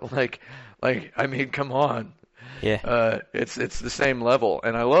know, like I mean, come on. Yeah. It's the same level,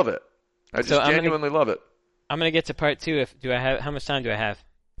 and I love it. I just genuinely love it. I'm gonna get to part 2. How much time do I have?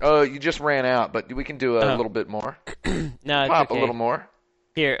 Oh, you just ran out, but we can do a little bit more. No, Pop okay. a little more.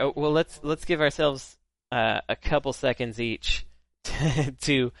 Here, well, let's give ourselves a couple seconds each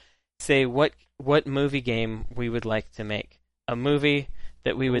to say what movie game we would like to make. A movie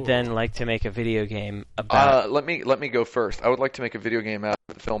that we would then like to make a video game about. Let me go first. I would like to make a video game out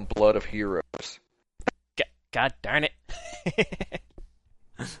of the film Blood of Heroes. God darn it!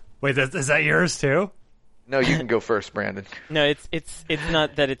 Wait, is that yours too? No, you can go first, Brandon. No, it's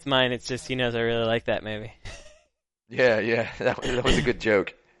not that it's mine. It's just he knows I really like that movie. Yeah, that was a good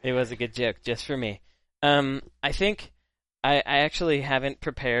joke. It was a good joke, just for me. I think I actually haven't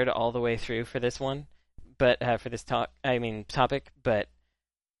prepared all the way through for this one, but for this topic. But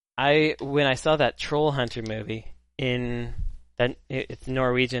when I saw that Troll Hunter movie it's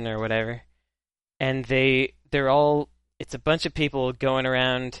Norwegian or whatever, and it's a bunch of people going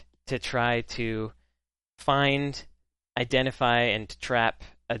around to try to find, identify, and trap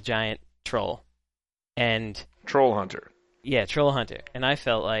a giant troll, and Troll Hunter. Yeah, Troll Hunter. And I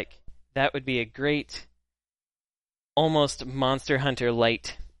felt like that would be a great, almost Monster Hunter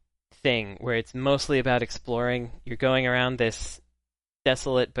light thing, where it's mostly about exploring. You're going around this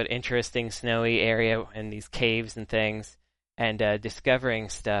desolate but interesting snowy area and these caves and things, and discovering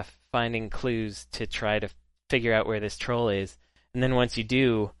stuff, finding clues to try to figure out where this troll is. And then once you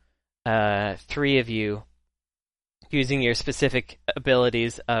do, 3 of you, using your specific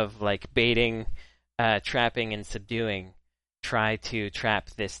abilities of like baiting, trapping, and subduing, try to trap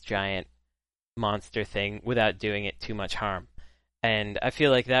this giant monster thing without doing it too much harm. And I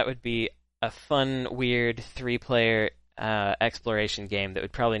feel like that would be a fun, weird 3-player exploration game that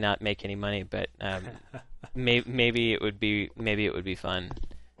would probably not make any money, but maybe it would be fun.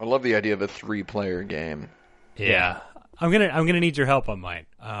 I love the idea of a 3-player game. Yeah. I'm gonna need your help on mine,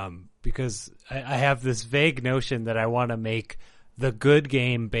 because I have this vague notion that I want to make the good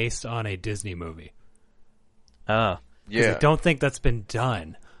game based on a Disney movie. Oh. Yeah. I don't think that's been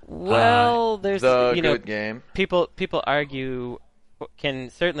done. Well, there's good game. People can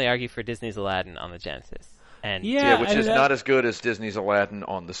certainly argue for Disney's Aladdin on the Genesis. And which is not as good as Disney's Aladdin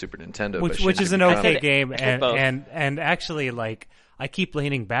on the Super Nintendo, which is an okay game, and actually, like, I keep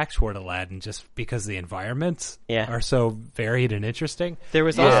leaning back toward Aladdin just because the environments are so varied and interesting. There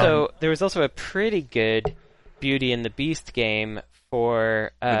was also a pretty good Beauty and the Beast game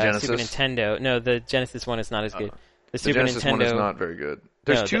for Super Nintendo. No, the Genesis one is not as good. The Super Genesis Nintendo one is not very good.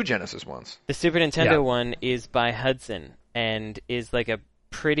 There's two Genesis ones. The Super Nintendo one is by Hudson and is like a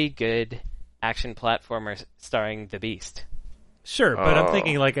pretty good action platformer starring the Beast. Sure, but I'm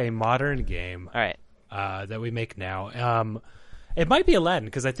thinking like a modern game. All right. That we make now. It might be Aladdin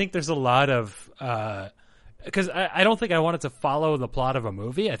because I think there's a lot of because I don't think I want it to follow the plot of a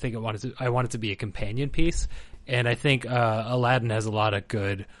movie. I think I want it to be a companion piece, and I think Aladdin has a lot of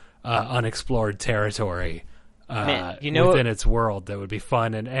good unexplored territory within its world that would be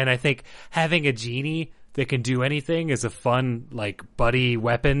fun. And I think having a genie that can do anything is a fun like buddy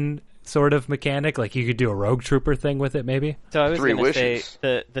weapon sort of mechanic. Like you could do a rogue trooper thing with it, maybe. So I was going to say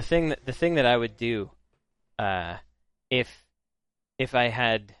the thing that I would do if I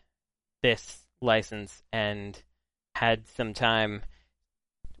had this license and had some time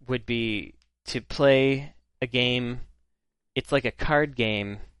would be to play a game. It's like a card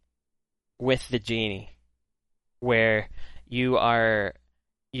game with the genie, where you're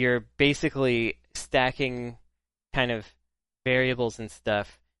basically stacking kind of variables and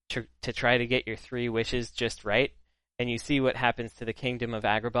stuff to try to get your 3 wishes just right, and you see what happens to the Kingdom of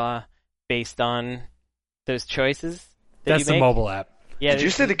Agrabah based on those choices. That's the mobile app. Yeah, Did you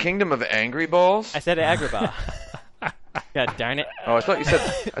say the Kingdom of Angry Balls? I said Agrabah. God darn it! Oh, I thought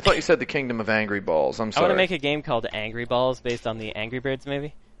you said the Kingdom of Angry Balls. I'm sorry. I want to make a game called Angry Balls based on the Angry Birds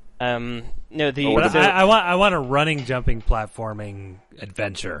movie. No, I want a running, jumping, platforming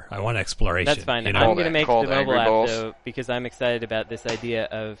adventure. I want exploration. That's fine. You know? I'm going to make the mobile app though because I'm excited about this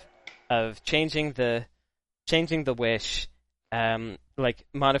idea of changing the wish, like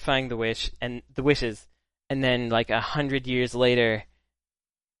modifying the wish and the wishes, and then like 100 years later,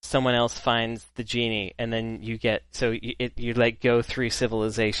 someone else finds the genie, and then you get you like go through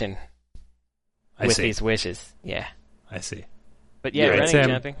civilization with these wishes. Yeah, I see. But yeah, running, Sam,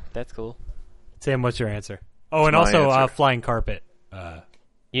 jumping, that's cool. Sam, what's your answer? Oh, and also flying carpet.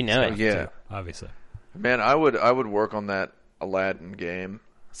 You know it. Yeah, too, obviously. Man, I would work on that Aladdin game.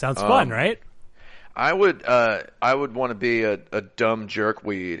 Sounds fun, right? I would want to be a dumb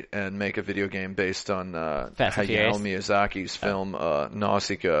jerkweed and make a video game based on Hayao Miyazaki's film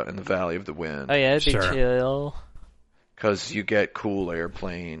Nausicaa and the Valley of the Wind. Oh yeah, it'd be chill. Because you get cool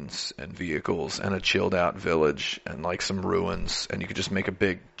airplanes and vehicles and a chilled out village and like some ruins, and you could just make a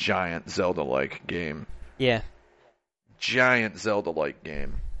big giant Zelda-like game. Yeah. Giant Zelda-like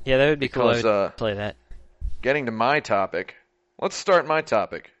game. Yeah, that would be cool. I would play that. Getting to my topic, let's start my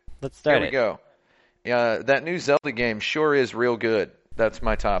topic. Let's start Here we go. That new Zelda game sure is real good. That's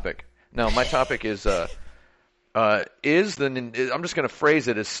my topic. No, my topic is I'm just going to phrase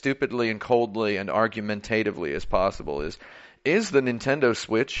it as stupidly and coldly and argumentatively as possible. Is the Nintendo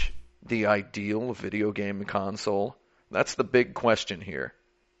Switch the ideal video game console? That's the big question here.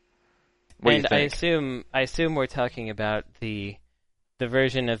 What do you think? I assume we're talking about the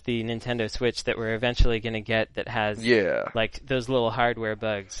version of the Nintendo Switch that we're eventually going to get that has like those little hardware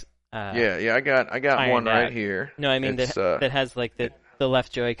bugs. I got one right here. No, I mean that has like the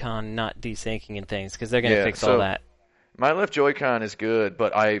left Joy-Con not desyncing and things, because they're going to fix all that. My left Joy-Con is good,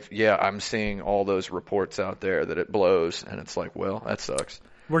 but I'm seeing all those reports out there that it blows, and it's like, well, that sucks.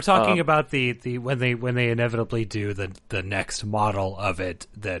 We're talking about the when they inevitably do the next model of it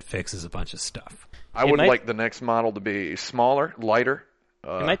that fixes a bunch of stuff. I would like the next model to be smaller, lighter.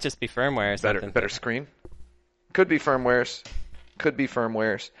 It might just be firmware or something. Better screen. Could be firmwares.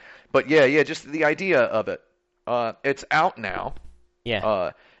 But yeah, just the idea of it. It's out now.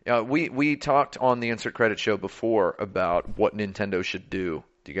 Yeah. We talked on the Insert Credit show before about what Nintendo should do.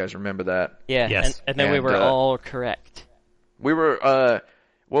 Do you guys remember that? Yeah. Yes. And then we were all correct. We were,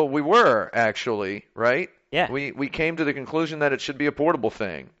 we were actually, right? Yeah. We came to the conclusion that it should be a portable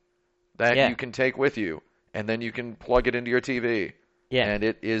thing that you can take with you, and then you can plug it into your TV. Yeah. And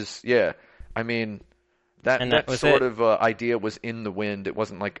it is, I mean, that sort of idea was in the wind. It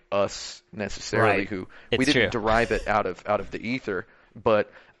wasn't like us necessarily we didn't derive it out of the ether,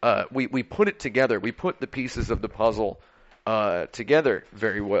 but we put it together. We put the pieces of the puzzle together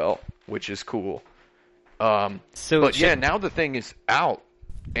very well, which is cool. Now the thing is out,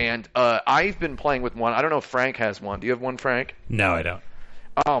 and I've been playing with one. I don't know if Frank has one. Do you have one, Frank? No, I don't.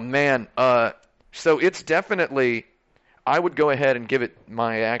 Oh man, So it's definitely, I would go ahead and give it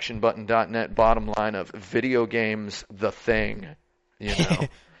my actionbutton.net bottom line of video games the thing. You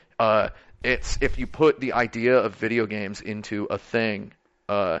know, it's if you put the idea of video games into a thing,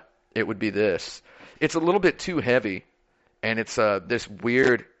 it would be this. It's a little bit too heavy, and it's this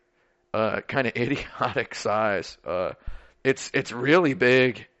weird, kind of idiotic size. It's really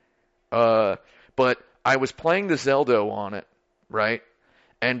big, but I was playing the Zelda on it, right?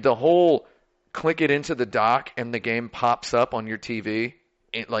 And the whole click it into the dock and the game pops up on your TV.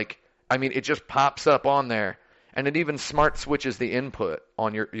 It just pops up on there. And it even smart switches the input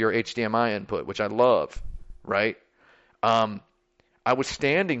on your HDMI input, which I love, right? I was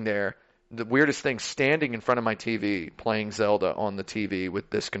standing there, the weirdest thing, standing in front of my TV, playing Zelda on the TV with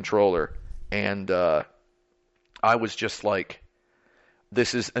this controller. And I was just like,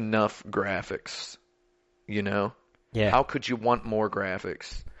 this is enough graphics, you know? Yeah. How could you want more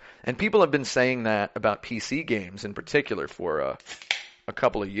graphics? And people have been saying that about PC games in particular for a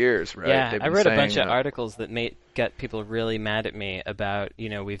couple of years, right? Yeah, I read a bunch of articles that got people really mad at me about,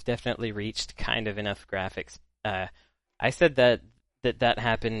 we've definitely reached kind of enough graphics. I said that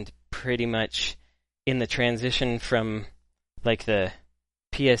happened pretty much in the transition from like the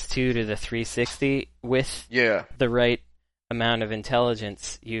PS2 to the 360 with the right amount of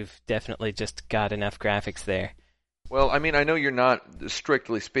intelligence. You've definitely just got enough graphics there. Well, I mean, I know you're not,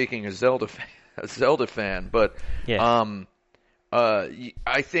 strictly speaking, a Zelda fan, but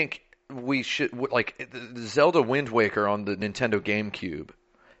I think we should, the Zelda Wind Waker on the Nintendo GameCube,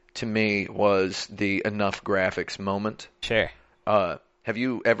 to me, was the enough graphics moment. Sure. Have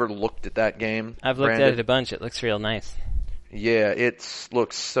you ever looked at that game, I've looked Brandon? at it a bunch. It looks real nice. Yeah, it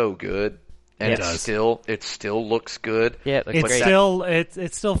looks so good. And it still looks good. Yeah, it looks great.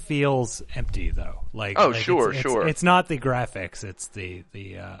 It still feels empty though. Sure. It's not the graphics; it's the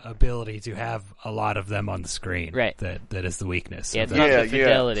ability to have a lot of them on the screen. Right. That is the weakness. Yeah, it's not the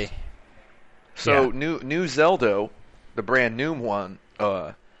fidelity. So new Zelda, the brand new one,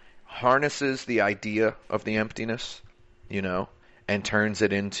 harnesses the idea of the emptiness, and turns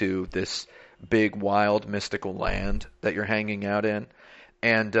it into this big, wild, mystical land that you're hanging out in,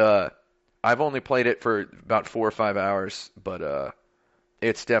 and I've only played it for about 4 or 5 hours, but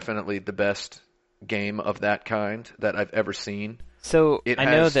it's definitely the best game of that kind that I've ever seen. So I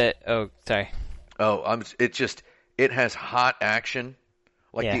know that. Oh, sorry. Oh, it has hot action.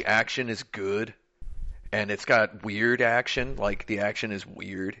 The action is good, and it's got weird action. Like the action is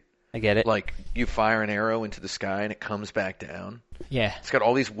weird. I get it. Like you fire an arrow into the sky and it comes back down. Yeah. It's got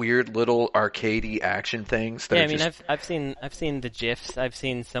all these weird little arcadey action things. I've seen the GIFs. I've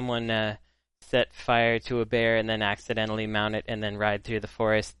seen someone set fire to a bear and then accidentally mount it and then ride through the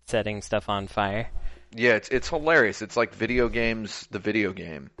forest setting stuff on fire. Yeah, it's hilarious. It's like video games, the video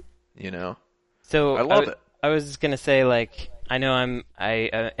game, So I love it. I was gonna say, I know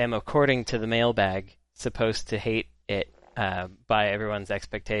I am, according to the mailbag, supposed to hate it by everyone's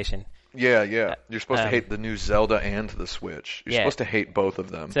expectation. Yeah. You're supposed to hate the new Zelda and the Switch. You're supposed to hate both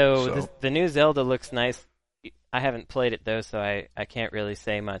of them. So the new Zelda looks nice. I haven't played it, though, so I can't really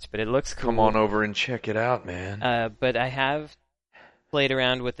say much, but it looks cool. Come on over and check it out, man. But I have played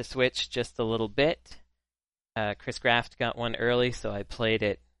around with the Switch just a little bit. Chris Graft got one early, so I played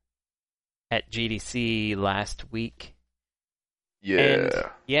it at GDC last week. Yeah.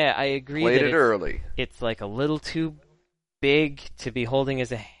 And, I agree played that it early. It's like a little too big to be holding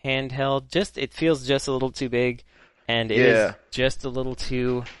as a handheld. It feels just a little too big, and it is just a little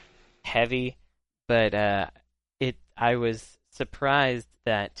too heavy. But I was surprised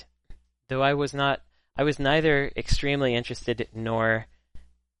that, though I was neither extremely interested nor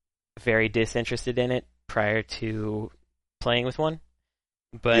very disinterested in it prior to playing with one.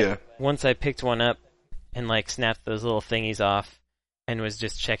 But once I picked one up and snapped those little thingies off and was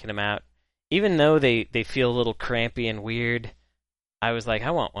just checking them out, even though they feel a little crampy and weird, I was like, I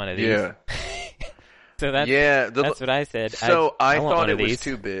want one of these. Yeah. So that's what I said. So I thought it was these.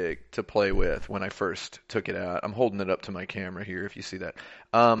 too big to play with when I first took it out. I'm holding it up to my camera here if you see that.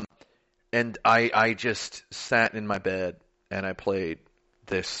 And I just sat in my bed and I played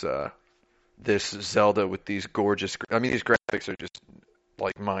this Zelda with these gorgeous. These graphics are just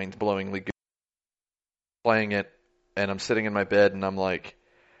mind-blowingly good. Playing it, and I'm sitting in my bed and I'm like,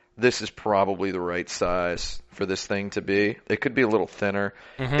 this is probably the right size for this thing to be. It could be a little thinner.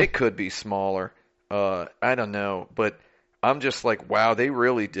 Mm-hmm. It could be smaller. I don't know, but I'm just like, wow, they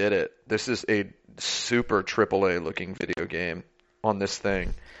really did it. This is a super AAA looking video game on this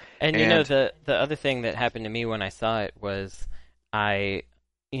thing. And the other thing that happened to me when I saw it was I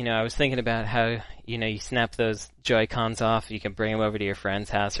was thinking about how, you snap those Joy-Cons off, you can bring them over to your friend's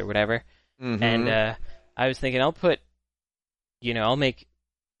house or whatever. Mm-hmm. And I was thinking I'll make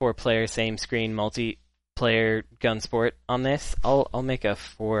 4-player same screen multiplayer gun sport on this. I'll make a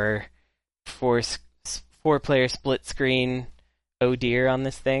 4-player split screen oh dear on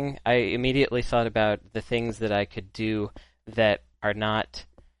this thing. I immediately thought about the things that I could do that are not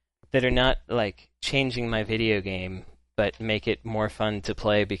like changing my video game, but make it more fun to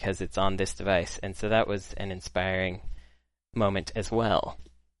play because it's on this device. And so that was an inspiring moment as well.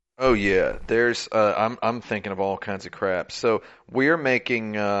 Oh yeah, there's I'm thinking of all kinds of crap. So we're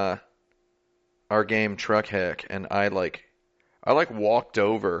making our game Truck Heck, and I walked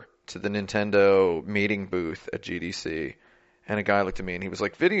over to the Nintendo meeting booth at GDC, and a guy looked at me and he was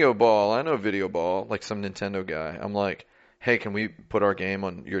like, "Video Ball, I know Video Ball," like some Nintendo guy. I'm like, "Hey, can we put our game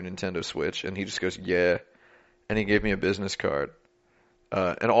on your Nintendo Switch?" And he just goes, "Yeah," and he gave me a business card,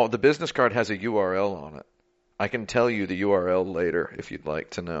 and the business card has a URL on it. I can tell you the URL later if you'd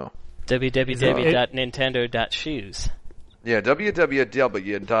like to know. www.nintendo.shoes. Yeah,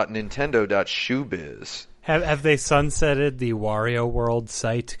 www.nintendo.shoebiz. Have they sunsetted the Wario World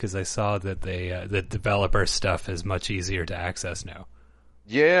site? Because I saw that the developer stuff is much easier to access now.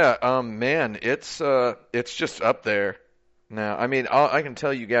 Yeah, man, it's just up there now. I mean, I can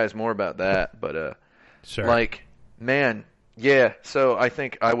tell you guys more about that, but sure. Like, man, yeah. So I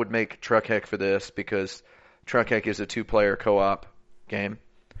think I would make Truck Heck for this because Truck Heck is a 2-player co-op game.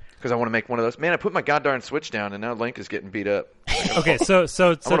 Because I want to make one of those. Man, I put my goddamn Switch down, and now Link is getting beat up. Okay, so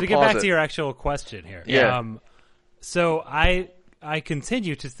to get back to your actual question here. Yeah. So I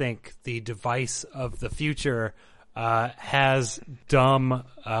continue to think the device of the future has dumb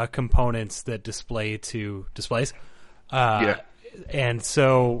components that display to displays. Yeah. And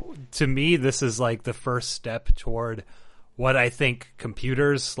so to me, this is like the first step toward what I think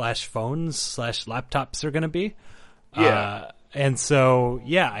computers / phones / laptops are going to be. Yeah. And so,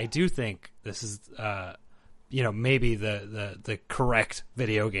 yeah, I do think this is, maybe the correct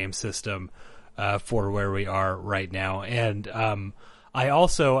video game system for where we are right now. And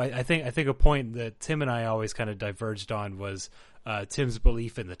I think a point that Tim and I always kind of diverged on was Tim's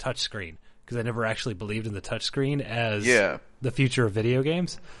belief in the touchscreen, because I never actually believed in the touchscreen as the future of video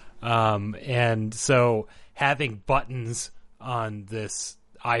games. And so having buttons on this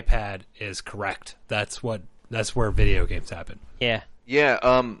iPad is correct. That's where video games happen. Yeah. Yeah,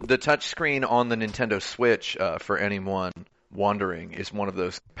 the touchscreen on the Nintendo Switch, for anyone wondering, is one of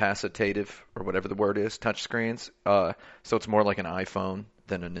those capacitive, or whatever the word is, touchscreens. So it's more like an iPhone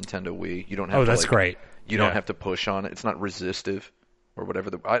than a Nintendo Wii. You don't have that's great. You don't have to push on it. It's not resistive, or whatever.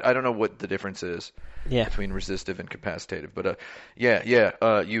 I don't know what the difference is between resistive and capacitive. But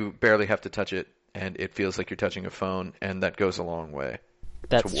you barely have to touch it, and it feels like you're touching a phone, and that goes a long way.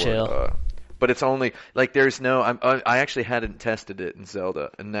 That's chill. But it's only, like, there's no... I actually hadn't tested it in Zelda,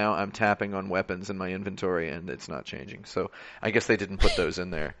 and now I'm tapping on weapons in my inventory, and it's not changing. So I guess they didn't put those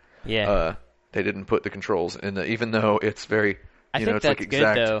in there. Yeah. They didn't put the controls in there, even though it's very... I think it's that's like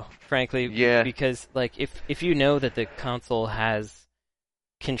exact... good, though, frankly. Yeah. Because, like, if you know that the console has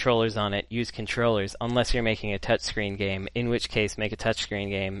controllers on it, use controllers, unless you're making a touchscreen game, in which case make a touchscreen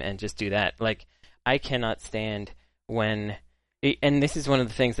game and just do that. Like, I cannot stand when... And this is one of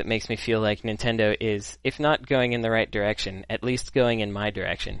the things that makes me feel like Nintendo is, if not going in the right direction, at least going in my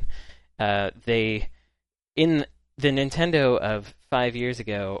direction. In the Nintendo of 5 years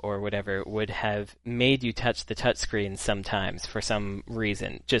ago or whatever would have made you touch the touchscreen sometimes for some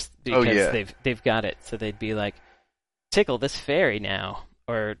reason, just because they've got it. So they'd be like, tickle this fairy now,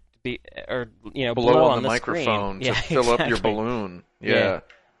 or blow on the microphone screen. to fill up your balloon. Yeah.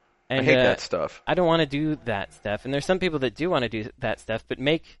 And, I hate that stuff. I don't want to do that stuff, and there's some people that do want to do that stuff, but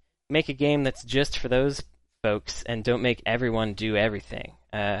make a game that's just for those folks, and don't make everyone do everything.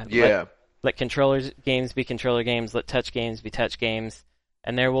 Let controller games be controller games, let touch games be touch games,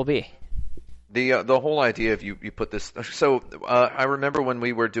 and there will be. The whole idea of you put this... So I remember when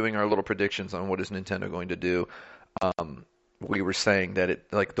we were doing our little predictions on what is Nintendo going to do, we were saying that it,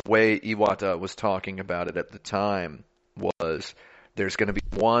 like, the way Iwata was talking about it at the time was... There's going to be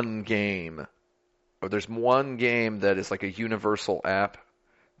one game that is like a universal app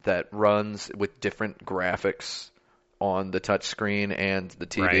that runs with different graphics on the touchscreen and the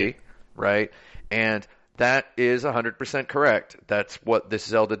TV, right? And that is 100% correct. That's what this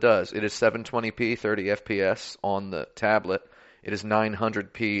Zelda does. It is 720p, 30 FPS on the tablet. It is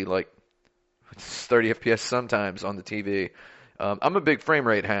 900p, like 30 FPS sometimes on the TV. I'm a big frame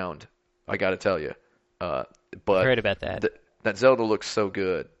rate hound, I got to tell you. But I've heard about that. That Zelda looks so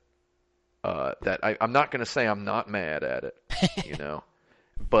good that I'm not going to say I'm not mad at it,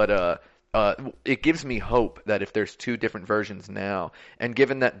 But it gives me hope that if there's 2 different versions now, and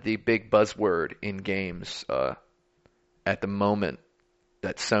given that the big buzzword in games at the moment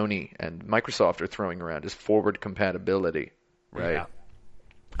that Sony and Microsoft are throwing around is forward compatibility, right?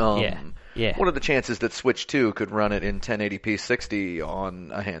 Yeah. What are the chances that Switch 2 could run it in 1080p 60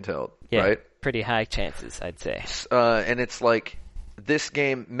 on a handheld, Yeah, right? pretty high chances, I'd say. And it's like, this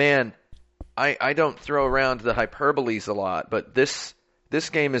game, man, I don't throw around the hyperboles a lot, but this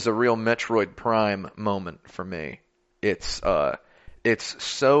game is a real Metroid Prime moment for me. It's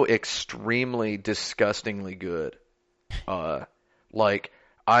so extremely disgustingly good. Like,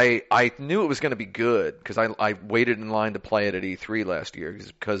 I knew it was going to be good because I waited in line to play it at E3 last year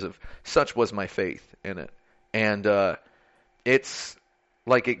because of such was my faith in it. And it's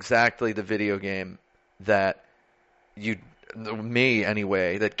like exactly the video game that me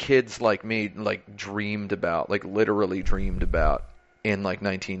anyway, that kids like me like dreamed about, like literally dreamed about in like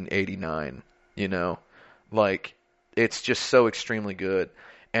 1989, you know? Like, it's just so extremely good.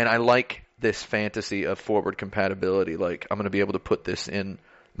 And I like this fantasy of forward compatibility. Like, I'm going to be able to put this in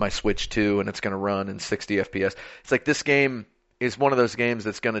my Switch 2 and it's going to run in 60 FPS. It's like this game is one of those games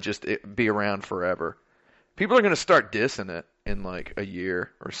that's going to just be around forever. People are going to start dissing it in like a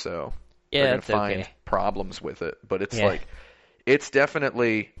year or so. Yeah, they're going to find problems with it. But it's like, it's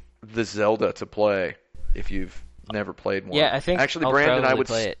definitely the Zelda to play if you've never played one. Yeah, I think actually, I'll Brandon, I would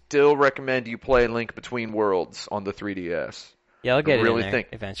still recommend you play Link Between Worlds on the 3DS. Yeah, I'll get it in there think,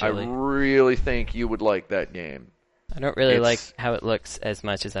 eventually. I really think you would like that game. I don't really like how it looks as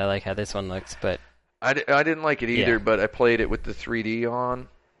much as I like how this one looks, but I didn't like it either, but I played it with the 3D on,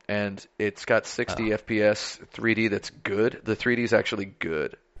 and it's got 60 FPS 3D that's good. The 3D is actually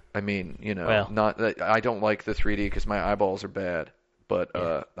good. I mean, you know, not that I don't like the 3D because my eyeballs are bad, but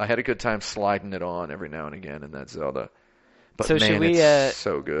I had a good time sliding it on every now and again in that Zelda. But so man, it's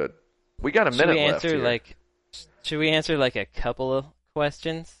so good. We got a minute left here. Should we answer like a couple of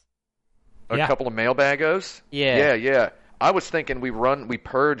questions? A couple of mailbagos? Yeah. I was thinking we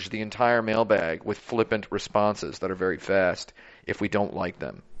purge the entire mailbag with flippant responses that are very fast if we don't like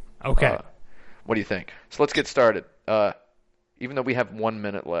them. Okay. What do you think? So let's get started. Even though we have 1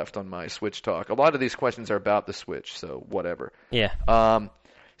 minute left on my Switch talk, a lot of these questions are about the Switch, so whatever. Yeah.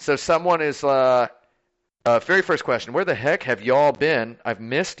 So someone is very first question: where the heck have y'all been? I've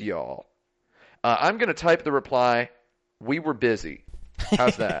missed y'all. I'm going to type the reply. We were busy.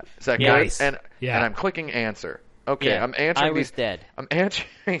 How's that? Is that Nice. good? And I'm clicking answer. Okay, Yeah, I'm answering I was these. dead. I'm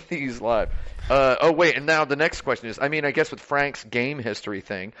answering these live. Oh wait, and now the next question is: I mean, I guess with Frank's game history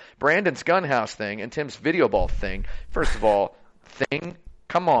thing, Brandon's Gunhouse thing, and Tim's video ball thing. First of all, thing.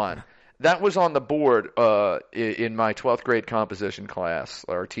 Come on. That was on the board in my 12th grade composition class.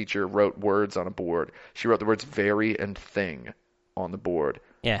 Our teacher wrote words on a board. She wrote the words "very" and "thing" on the board.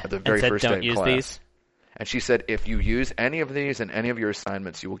 Yeah, at the very and said, first don't day of use class. these. And she said, if you use any of these in any of your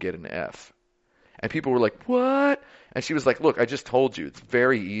assignments, you will get an F. And people were like, what? And she was like, look, I just told you, it's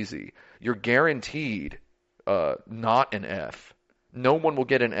very easy. You're guaranteed not an F. No one will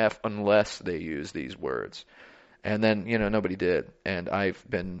get an F unless they use these words. And then, nobody did. And I've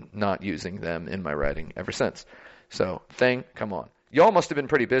been not using them in my writing ever since. So, thing, come on. Y'all must have been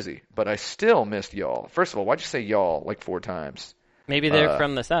pretty busy, but I still missed y'all. First of all, why'd you say y'all like 4 times? Maybe they're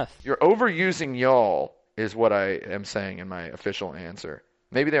from the South. You're overusing y'all is what I am saying in my official answer.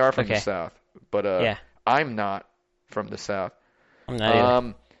 Maybe they are from the South, but I'm not from the South. I'm not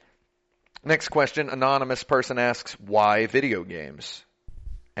either. Next question. Anonymous person asks, why video games?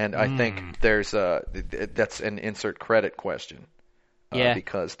 And I think that's an insert credit question.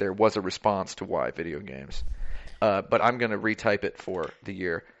 Because there was a response to why video games. But I'm going to retype it for the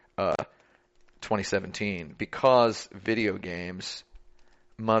year 2017. Because video games,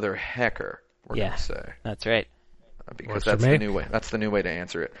 mother hecker, we're going to say. That's right. Because that's the new way. That's the new way to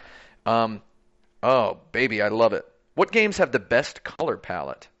answer it. Oh, baby, I love it. What games have the best color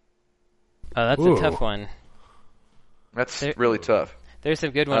palette? Oh, that's a tough one. That's really tough. There's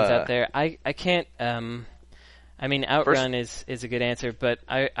some good ones out there. I can't. I mean, Outrun is a good answer, but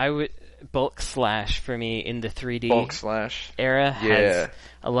I would Bulk Slash for me in the 3D Bulk Slash era has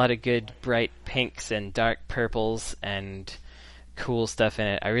a lot of good bright pinks and dark purples and cool stuff in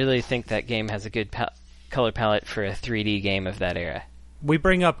it. I really think that game has a good color palette for a 3D game of that era. We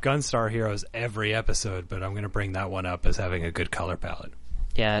bring up Gunstar Heroes every episode, but I'm going to bring that one up as having a good color palette.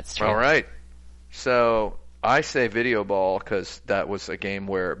 Yeah, that's true. All right. So I say Video Ball because that was a game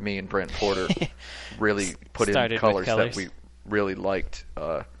where me and Brent Porter really put in colors that we really liked.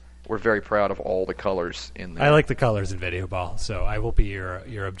 We're very proud of all the colors in there. I like the colors in Video Ball, so I will be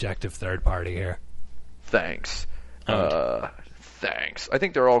your objective third party here. Thanks. thanks. I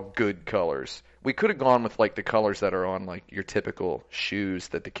think they're all good colors. We could have gone with like the colors that are on like your typical shoes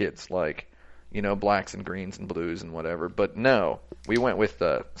that the kids like, blacks and greens and blues and whatever. But no, we went with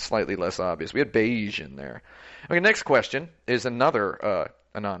slightly less obvious. We had beige in there. Okay, next question is another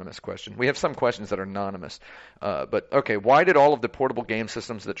anonymous question. We have some questions that are anonymous. But okay, why did all of the portable game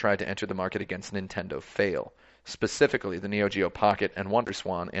systems that tried to enter the market against Nintendo fail? Specifically, the Neo Geo Pocket and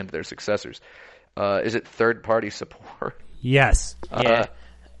WonderSwan and their successors. Is it third-party support? Yes. Yeah.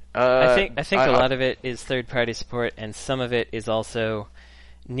 I think a lot of it is third-party support, and some of it is also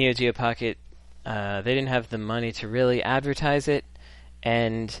Neo Geo Pocket. They didn't have the money to really advertise it,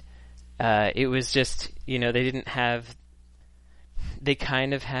 and it was just, they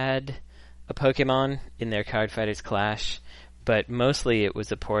kind of had a Pokemon in their Card Fighters Clash, but mostly it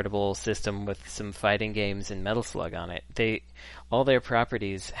was a portable system with some fighting games and Metal Slug on it. All their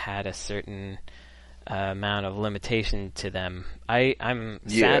properties had a certain amount of limitation to them. I'm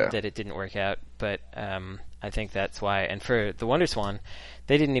sad that it didn't work out, but I think that's why. And for the WonderSwan,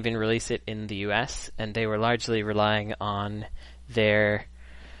 they didn't even release it in the US, and they were largely relying on their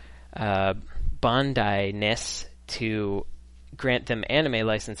Bandai-ness to grant them anime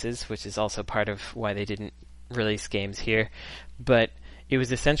licenses, which is also part of why they didn't release games here. But it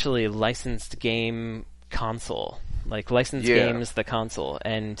was essentially a licensed game console. Like licensed games, the console,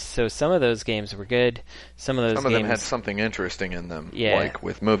 and so some of those games were good. Some of them had something interesting in them, like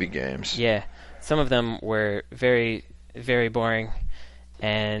with movie games. Yeah, some of them were very, very boring,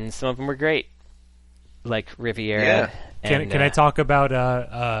 and some of them were great, like Riviera. Yeah. Can I talk about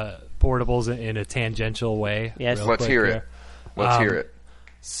portables in a tangential way? Yes, let's hear it. Let's hear it.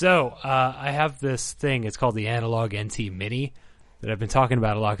 So I have this thing. It's called the Analog NT Mini that I've been talking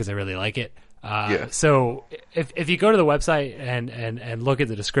about a lot because I really like it. So if you go to the website and look at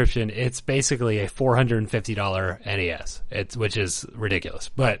the description, it's basically a $450 NES. Which is ridiculous,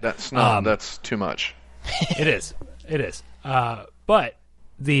 but that's too much. It is. But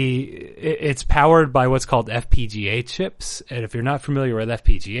it's powered by what's called FPGA chips, and if you're not familiar with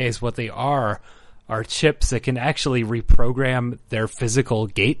FPGAs, what they are chips that can actually reprogram their physical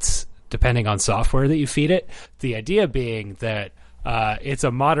gates depending on software that you feed it. The idea being that it's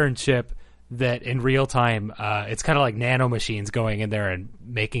a modern chip that in real time, it's kind of like nano machines going in there and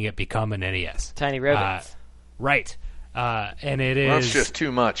making it become an NES. Tiny robots. Right. And it is... That's just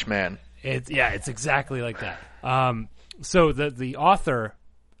too much, man. It's exactly like that. So the author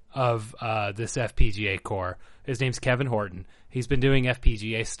of this FPGA core, his name's Kevin Horton. He's been doing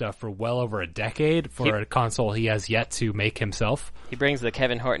FPGA stuff for well over a decade for a console he has yet to make himself. He brings the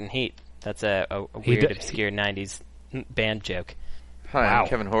Kevin Horton heat. That's a weird, obscure 90s band joke. Hi, I'm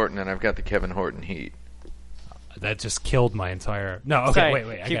Kevin Horton, and I've got the Kevin Horton heat. That just killed my entire... No, okay, Sorry,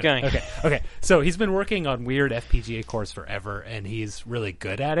 wait. Keep going. Okay. So he's been working on weird FPGA cores forever, and he's really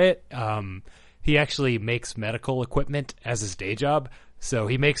good at it. He actually makes medical equipment as his day job, so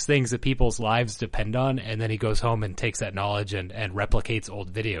he makes things that people's lives depend on, and then he goes home and takes that knowledge and replicates old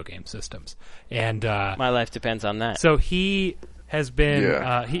video game systems. And my life depends on that. So he has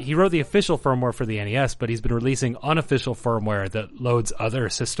been he wrote the official firmware for the NES, but he's been releasing unofficial firmware that loads other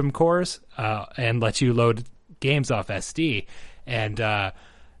system cores and lets you load games off SD. And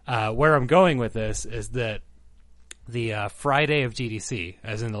where I'm going with this is that the Friday of GDC,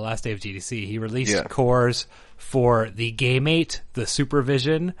 as in the last day of GDC, he released cores for the Game 8, the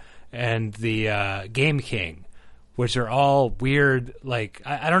Supervision, and the Game King, which are all weird. Like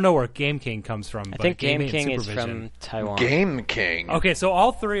I don't know where Game King comes from. I think Game King is from Taiwan. Game King. Okay, so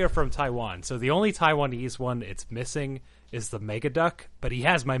all three are from Taiwan. So the only Taiwanese one it's missing is the Mega Duck, but he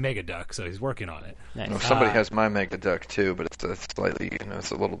has my Mega Duck, so he's working on it. Nice. Well, somebody has my Mega Duck too, but it's slightly,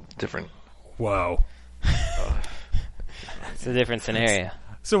 it's a little different. Whoa. It's a different scenario.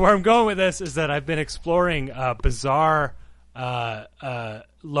 So where I'm going with this is that I've been exploring bizarre,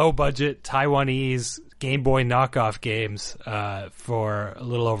 low-budget Taiwanese Game Boy knockoff games for a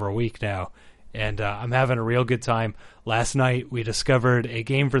little over a week now, and I'm having a real good time. Last night we discovered a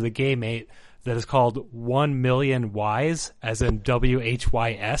game for the Game 8 that is called 1 Million Whys, as in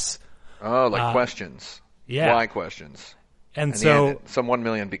WHYS. Oh, like questions. Yeah. Why questions. And so... some 1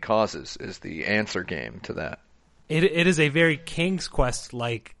 million becauses is the answer game to that. It is a very King's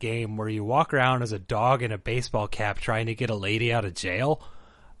Quest-like game where you walk around as a dog in a baseball cap trying to get a lady out of jail.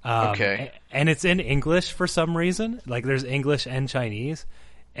 Okay. And it's in English for some reason. Like, there's English and Chinese.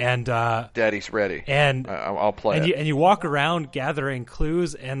 And Daddy's ready. And I'll play it. And you walk around gathering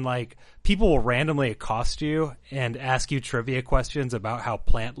clues, and, like, people will randomly accost you and ask you trivia questions about how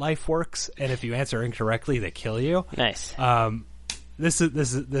plant life works. And if you answer incorrectly, they kill you. Nice. This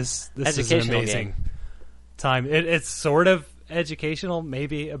is an Educational amazing game. time. It's sort of educational,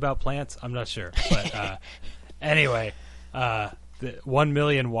 maybe about plants. I'm not sure, but anyway, the 1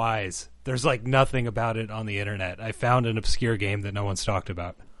 Million Whys. There's like nothing about it on the internet. I found an obscure game that no one's talked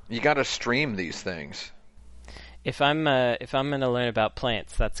about. You got to stream these things. If I'm going to learn about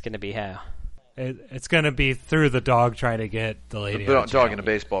plants, that's going to be how. It's going to be through the dog trying to get the lady. The dog in a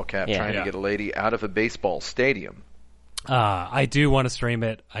baseball cap trying to get a lady out of a baseball stadium. I do want to stream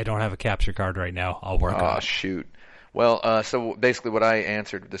it. I don't have a capture card right now. I'll work on it. Oh, shoot. Well, so basically what I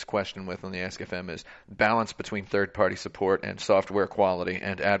answered this question with on the Ask FM is balance between third-party support and software quality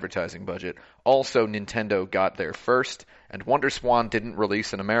and advertising budget. Also, Nintendo got there first, and WonderSwan didn't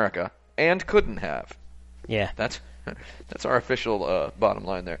release in America, and couldn't have. Yeah. That's our official bottom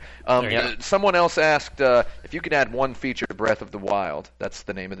line there. Someone else asked if you could add one feature to Breath of the Wild. That's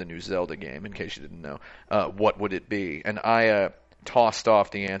the name of the new Zelda game, in case you didn't know. What would it be? And I tossed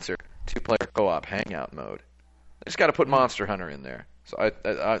off the answer: 2-player co-op hangout mode. I just got to put Monster Hunter in there. So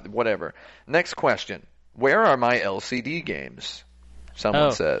I whatever. Next question: where are my LCD games?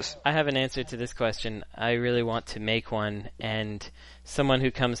 Someone says. I have an answer to this question. I really want to make one, and someone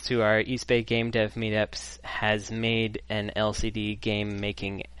who comes to our East Bay Game Dev meetups has made an LCD game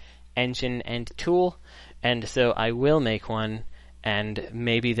making engine and tool, and so I will make one, and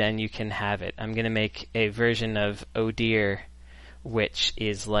maybe then you can have it. I'm going to make a version of Oh Dear, which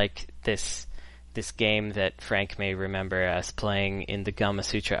is like this game that Frank may remember us playing in the Gama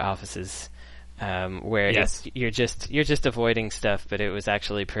Sutra offices. Where you're just avoiding stuff, but it was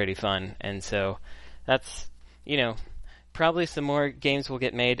actually pretty fun, and so that's probably some more games will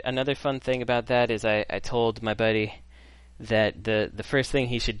get made. Another fun thing about that is I told my buddy that the first thing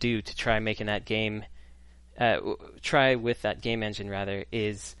he should do to try making that game, try with that game engine rather,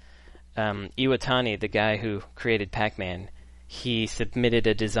 is Iwatani, the guy who created Pac-Man. He submitted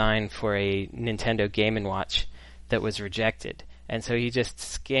a design for a Nintendo Game & Watch that was rejected. And so he just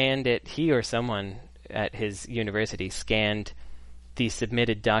scanned it, he or someone at his university scanned the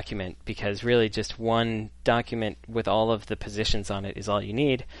submitted document, because really just one document with all of the positions on it is all you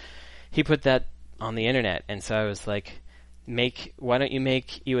need. He put that on the internet, and so I was like, why don't you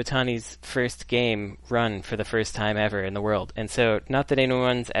make Iwatani's first game run for the first time ever in the world? And so, not that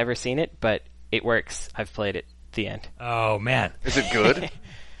anyone's ever seen it, but it works. I've played it. The end. Oh, man. Is it good?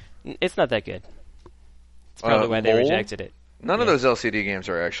 It's not that good. It's probably why they rejected it. None of those LCD games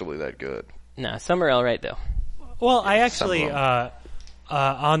are actually that good. No, some are all right, though. Well, I actually,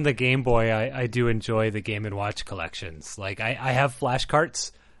 on the Game Boy, I do enjoy the Game & Watch collections. Like, I have flash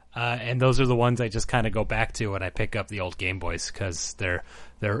carts, and those are the ones I just kind of go back to when I pick up the old Game Boys, because they're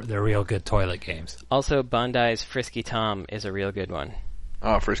real good toilet games. Also, Bandai's Frisky Tom is a real good one.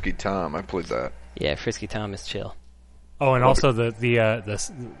 Oh, Frisky Tom. I played that. Yeah, Frisky Tom is chill. Oh, and also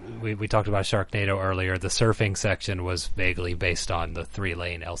we talked about Sharknado earlier. The surfing section was vaguely based on the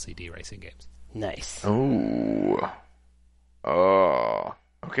 3-lane LCD racing games. Nice. Oh.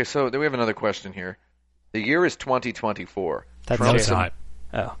 Okay, so then we have another question here. The year is 2024. That's not.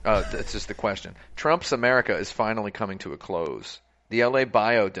 That's just the question. Trump's America is finally coming to a close. The LA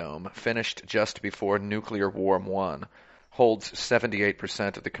Biodome, finished just before nuclear war won, holds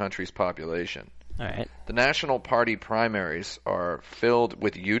 78% of the country's population. All right. The National Party primaries are filled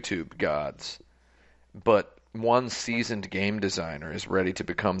with YouTube gods, but one seasoned game designer is ready to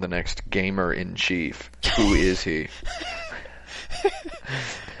become the next gamer-in-chief. Who is he?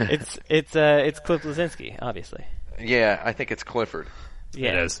 It's Cliff Bleszinski, obviously. Yeah, I think it's Clifford.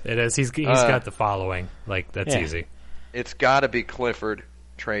 Yeah. It is. He's got the following. Like, that's easy. It's got to be Clifford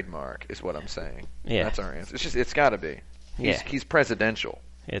trademark, is what I'm saying. Yeah. That's our answer. It's got to be. He's presidential.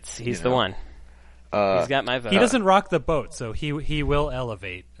 He's the one. He's got my vote. He doesn't rock the boat, so he will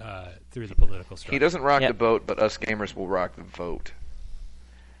elevate through the political structure. He doesn't rock the boat, but us gamers will rock the vote.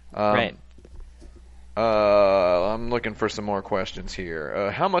 Right. I'm looking for some more questions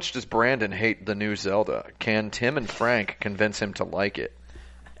here. How much does Brandon hate the new Zelda? Can Tim and Frank convince him to like it?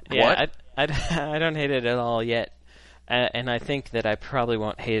 Yeah, what? I don't hate it at all yet. And I think that I probably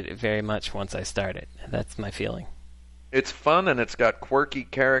won't hate it very much once I start it. That's my feeling. It's fun, and it's got quirky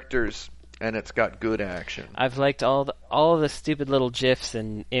characters, and it's got good action. I've liked all the stupid little GIFs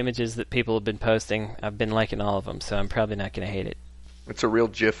and images that people have been posting. I've been liking all of them, so I'm probably not going to hate it. It's a real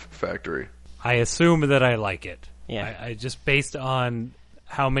GIF factory. I assume that I like it. Yeah. I just based on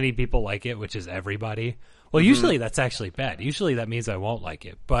how many people like it, which is everybody. Well, usually that's actually bad. Usually that means I won't like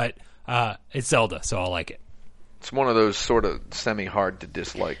it, but it's Zelda, so I'll like it. It's one of those sort of semi-hard to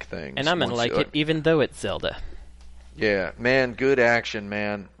dislike things. And I'm going to like it even though it's Zelda. Yeah, man, good action,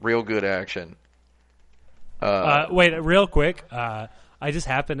 man. Real good action. Wait, real quick. I just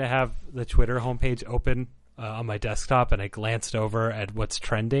happen to have the Twitter homepage open on my desktop, and I glanced over at what's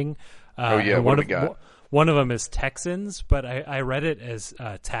trending. What do we got? One of them is Texans, but I read it as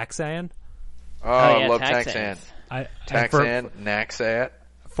Taxan. I love Taxan. Taxan, Naxat.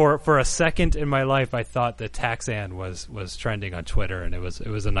 For a second in my life, I thought that Taxan was trending on Twitter, and it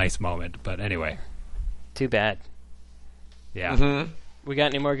was a nice moment. But anyway, too bad. Yeah. Mm-hmm. We got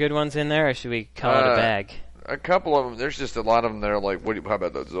any more good ones in there, or should we call it a bag? A couple of them. There's just a lot of them that are like, how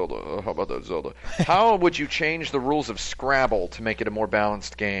about that Zelda? How about that Zelda? How would you change the rules of Scrabble to make it a more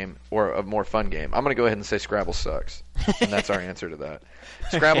balanced game or a more fun game? I'm going to go ahead and say Scrabble sucks. And that's our answer to that.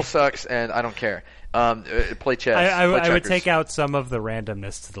 Scrabble sucks, and I don't care. Play chess. I play would take out some of the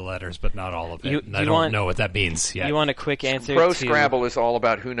randomness to the letters, but not all of it. I don't know what that means yet. You want a quick answer? Pro Scrabble is all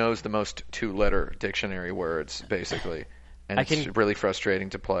about who knows the most two-letter dictionary words, basically. And it's really frustrating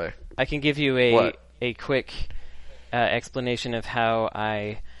to play. I can give you a quick explanation of how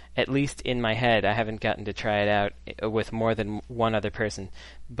I, at least in my head, I haven't gotten to try it out with more than one other person,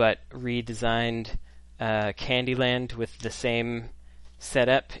 but redesigned Candyland with the same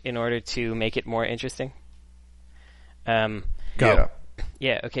setup in order to make it more interesting. Go.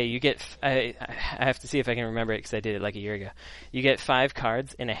 Yeah, okay, you get... I have to see if I can remember it because I did it like a year ago. You get 5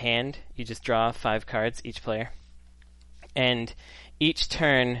 cards in a hand. You just draw 5 cards, each player. And each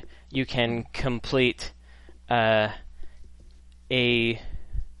turn you can complete you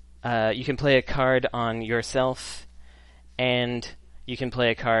can play a card on yourself, and you can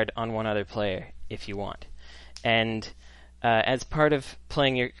play a card on one other player if you want. And as part of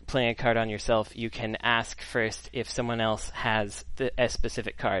playing a card on yourself, you can ask first if someone else has a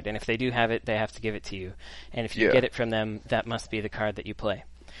specific card, and if they do have it, they have to give it to you. And if you get it from them, that must be the card that you play.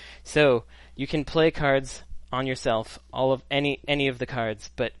 So you can play cards on yourself, all of any of the cards,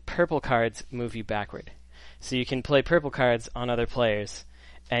 but purple cards move you backward. So you can play purple cards on other players,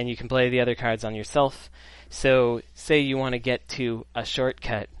 and you can play the other cards on yourself. So say you want to get to a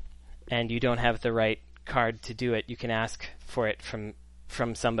shortcut, and you don't have the right card to do it, you can ask for it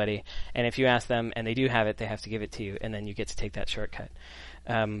from somebody, and if you ask them and they do have it, they have to give it to you, and then you get to take that shortcut.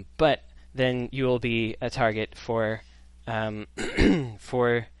 But then you will be a target for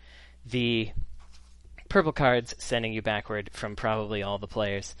for the purple cards sending you backward from probably all the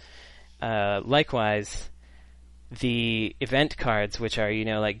players. Likewise, the event cards, which are,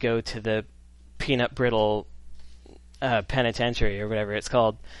 like go to the peanut brittle penitentiary or whatever it's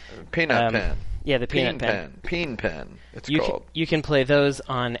called. Peanut pen. Yeah, the peanut pen. Peen pen, called. You can play those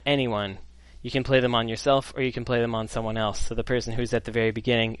on anyone. You can play them on yourself, or you can play them on someone else. So the person who's at the very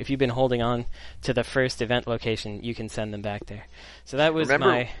beginning, if you've been holding on to the first event location, you can send them back there. So that was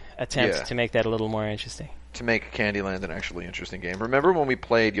my attempt to make that a little more interesting. To make Candyland an actually interesting game. Remember when we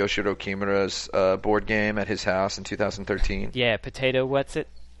played Yoshiro Kimura's board game at his house in 2013? Yeah, Potato What's It?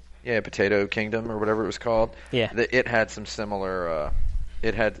 Yeah, Potato Kingdom or whatever it was called. Yeah. It had some similar...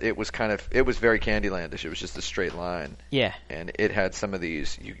 It was very Candylandish. It was just a straight line. Yeah. And it had some of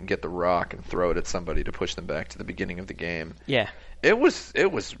these. You can get the rock and throw it at somebody to push them back to the beginning of the game. Yeah. It was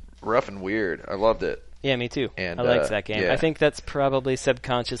rough and weird. I loved it. Yeah, me too. And, I liked that game. Yeah. I think that's probably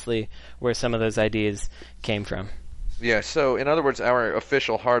subconsciously where some of those ideas came from. Yeah, so in other words, our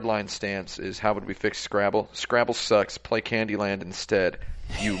official hardline stance is how would we fix Scrabble? Scrabble sucks. Play Candyland instead,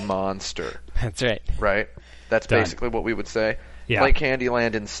 you monster. That's right. Right? That's Done. basically what we would say. Yeah. Play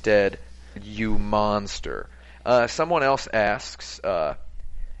Candyland instead, you monster. Someone else asks, and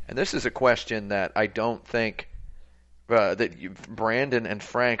this is a question that I don't think Brandon and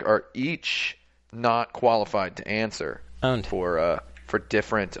Frank are each not qualified to answer. Owned. For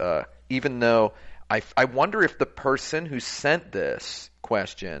different, even though I wonder if the person who sent this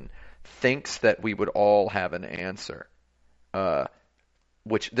question thinks that we would all have an answer.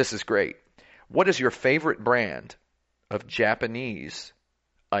 Which this is great. What is your favorite brand of Japanese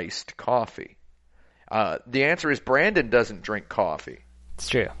iced coffee? The answer is Brandon doesn't drink coffee. It's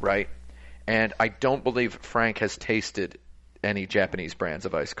true. Right? And I don't believe Frank has tasted any Japanese brands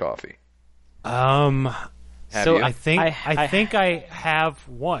of iced coffee. So I think I have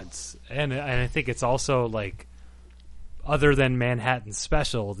once, and I think it's also like, other than Manhattan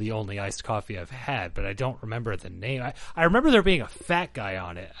Special, the only iced coffee I've had, but I don't remember the name. I remember there being a fat guy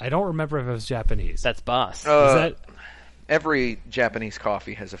on it. I don't remember if it was Japanese. That's Boss. Is that... Every Japanese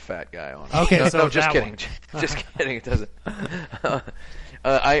coffee has a fat guy on it. Okay, no, just kidding. Just kidding. It doesn't.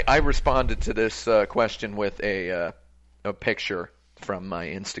 I responded to this question with a picture from my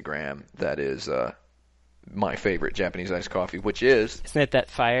Instagram that is my favorite Japanese iced coffee, which is... Isn't it that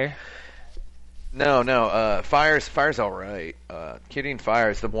Fire? No. Fire's all right. Kidding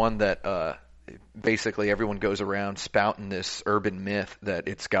Fire is the one that basically everyone goes around spouting this urban myth that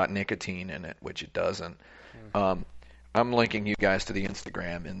it's got nicotine in it, which it doesn't. I'm linking you guys to the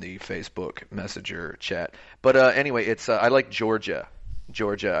Instagram in the Facebook Messenger chat. But anyway, it's I like Georgia.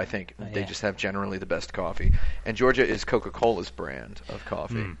 Georgia, I think they just have generally the best coffee. And Georgia is Coca-Cola's brand of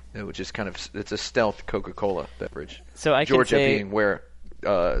coffee, which is it's a stealth Coca-Cola beverage. So I Georgia can say, being where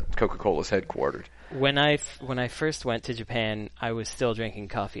Coca-Cola's headquartered. When I first went to Japan, I was still drinking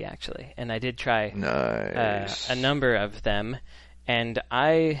coffee, actually. And I did try a number of them. And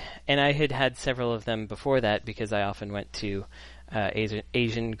I had several of them before that because I often went to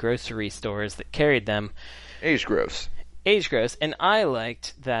Asian grocery stores that carried them. Age gross. And I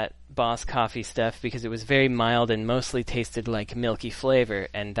liked that Boss Coffee stuff because it was very mild and mostly tasted like milky flavor,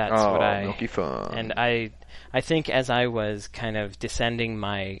 and that's what milky fun. And I think as I was kind of descending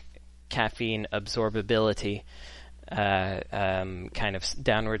my caffeine absorbability kind of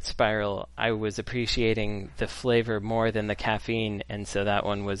downward spiral, I was appreciating the flavor more than the caffeine, and so that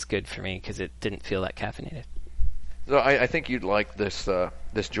one was good for me because it didn't feel that caffeinated. So I think you'd like this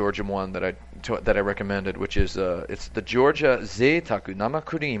Georgia one that I recommended, which is it's the Georgia Zeitaku Nama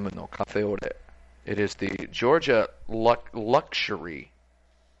Cream no Cafe Ore. It is the Georgia luxury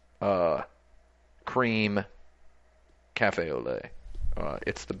cream cafe au lait.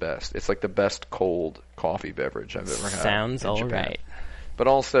 It's the best. It's like the best cold coffee beverage I've ever had. Sounds all Japan. right. But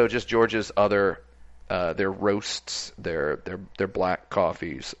also just Georgia's other their roasts, their black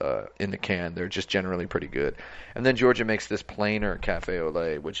coffees in the can. They're just generally pretty good. And then Georgia makes this plainer cafe au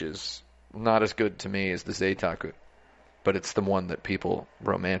lait, which is not as good to me as the Zeitaku, but it's the one that people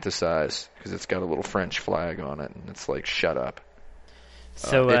romanticize because it's got a little French flag on it, and it's like, shut up.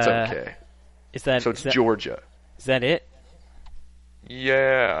 So it's okay. It's Georgia. Is that it?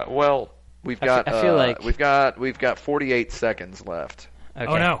 Yeah. Well, we've got. I feel like we've got 48 seconds left. Okay.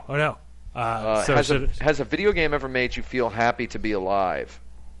 Oh no. Has a video game ever made you feel happy to be alive?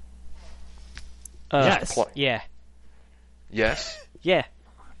 Yes. Yeah. Yes? Yeah.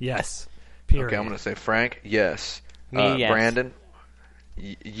 Yes. Period. Okay, I'm going to say Frank, yes. Me, yes. Brandon,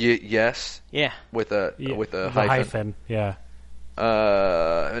 yes. Yeah. With a hyphen. Yeah.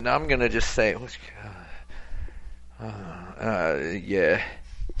 And I'm going to just say, yeah.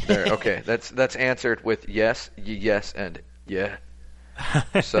 There. Okay, that's answered with yes, yes, and yeah.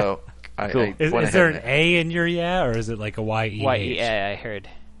 So cool. Is there an A in your yeah, or is it like a Y-E-H? Y-E-A, I heard.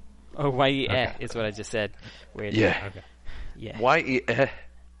 Oh, Y-E-A is what I just said. Weird. Yeah. Okay. Yeah. Y-E-A.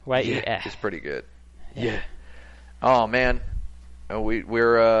 Y-E-A. Is pretty good. Yeah. Oh, man.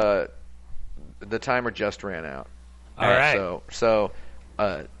 We're the timer just ran out. All right. So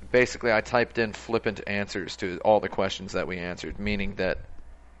basically I typed in flippant answers to all the questions that we answered, meaning that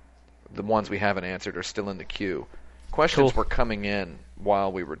the ones we haven't answered are still in the queue. Questions were coming in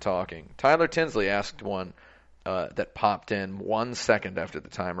while we were talking. Tyler Tinsley asked one that popped in 1 second after the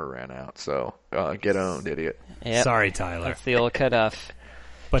timer ran out. So get owned, idiot. Yep. Sorry, Tyler. That's the old cutoff.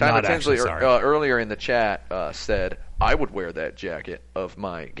 But Tyler not Tinsley actually sorry. Earlier in the chat said, I would wear that jacket of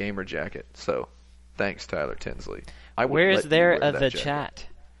my gamer jacket. So thanks, Tyler Tinsley. Where is there the chat?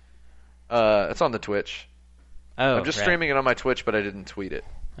 It's on the Twitch. Oh, I'm just streaming it on my Twitch, but I didn't tweet it.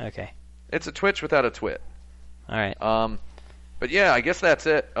 Okay. It's a Twitch without a twit. All right. But yeah, I guess that's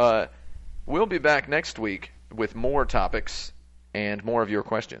it. We'll be back next week with more topics and more of your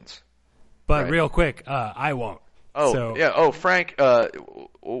questions. But real quick, I won't. Oh, so, yeah. Oh, Frank,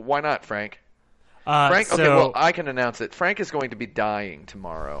 why not, Frank? Frank, okay, well, I can announce it. Frank is going to be dying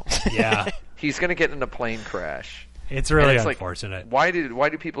tomorrow. Yeah. He's going to get in a plane crash. It's really unfortunate. Like, why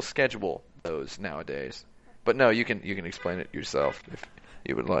do people schedule those nowadays? But no, you can explain it yourself if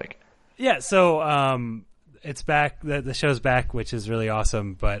you would like. Yeah, so it's back. The show's back, which is really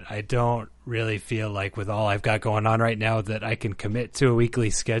awesome. But I don't really feel like, with all I've got going on right now, that I can commit to a weekly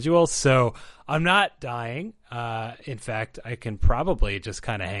schedule. So I'm not dying. In fact, I can probably just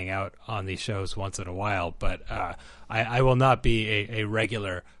kind of hang out on these shows once in a while. But I will not be a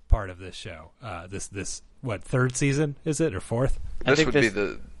regular part of this show. This what, third season is it, or fourth? We'll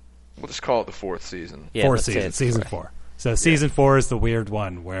just call it the fourth season. Yeah, fourth season, season 4. So season 4 is the weird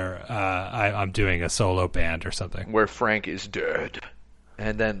one where I'm doing a solo band or something. Where Frank is dead.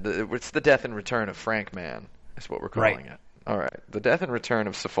 And then it's the death and return of Frank Man is what we're calling it. All right. The death and return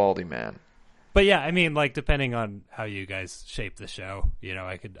of Safaldi Man. But yeah, I mean, like, depending on how you guys shape the show, you know,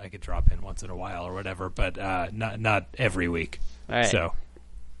 I could drop in once in a while or whatever, but not every week. All right. So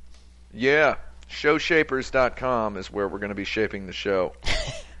yeah, showshapers.com is where we're going to be shaping the show.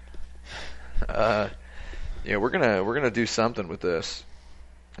 Yeah, we're gonna do something with this,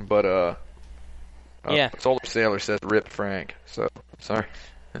 but Solar Sailor says rip Frank. So sorry.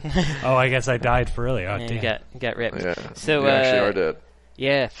 Oh, I guess I died for really. Oh, Yeah, damn. you got ripped. Yeah, So you actually are dead.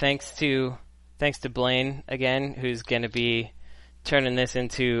 Yeah, thanks to Blaine again, who's going to be turning this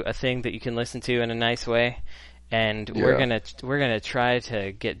into a thing that you can listen to in a nice way, and we're gonna try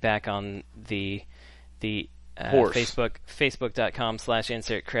to get back on the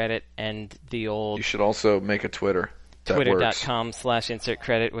Facebook.com/insert credit and the old. You should also make a Twitter. Twitter.com/insert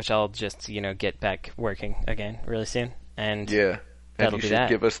credit, which I'll just get back working again really soon, and yeah, and that'll you be should that.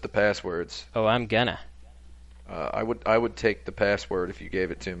 give us the passwords. Oh, I'm gonna. I would take the password if you gave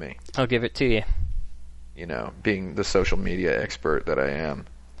it to me. I'll give it to you. Being the social media expert that I am.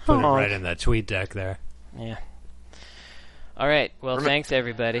 Put it right in that tweet deck there. Yeah. All right. Well, thanks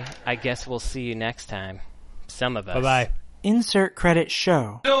everybody. I guess we'll see you next time. Some of us. Bye-bye. Insert credit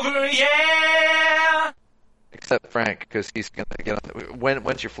show. Over, yeah! Except Frank, because he's going to get on.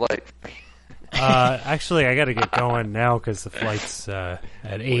 When's your flight? Actually, I got to get going now because the flight's at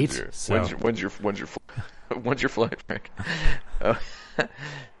 8. When's your flight, Frank? Oh,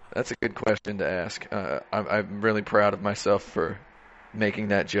 that's a good question to ask. I'm really proud of myself for making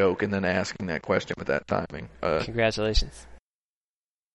that joke and then asking that question with that timing. Congratulations.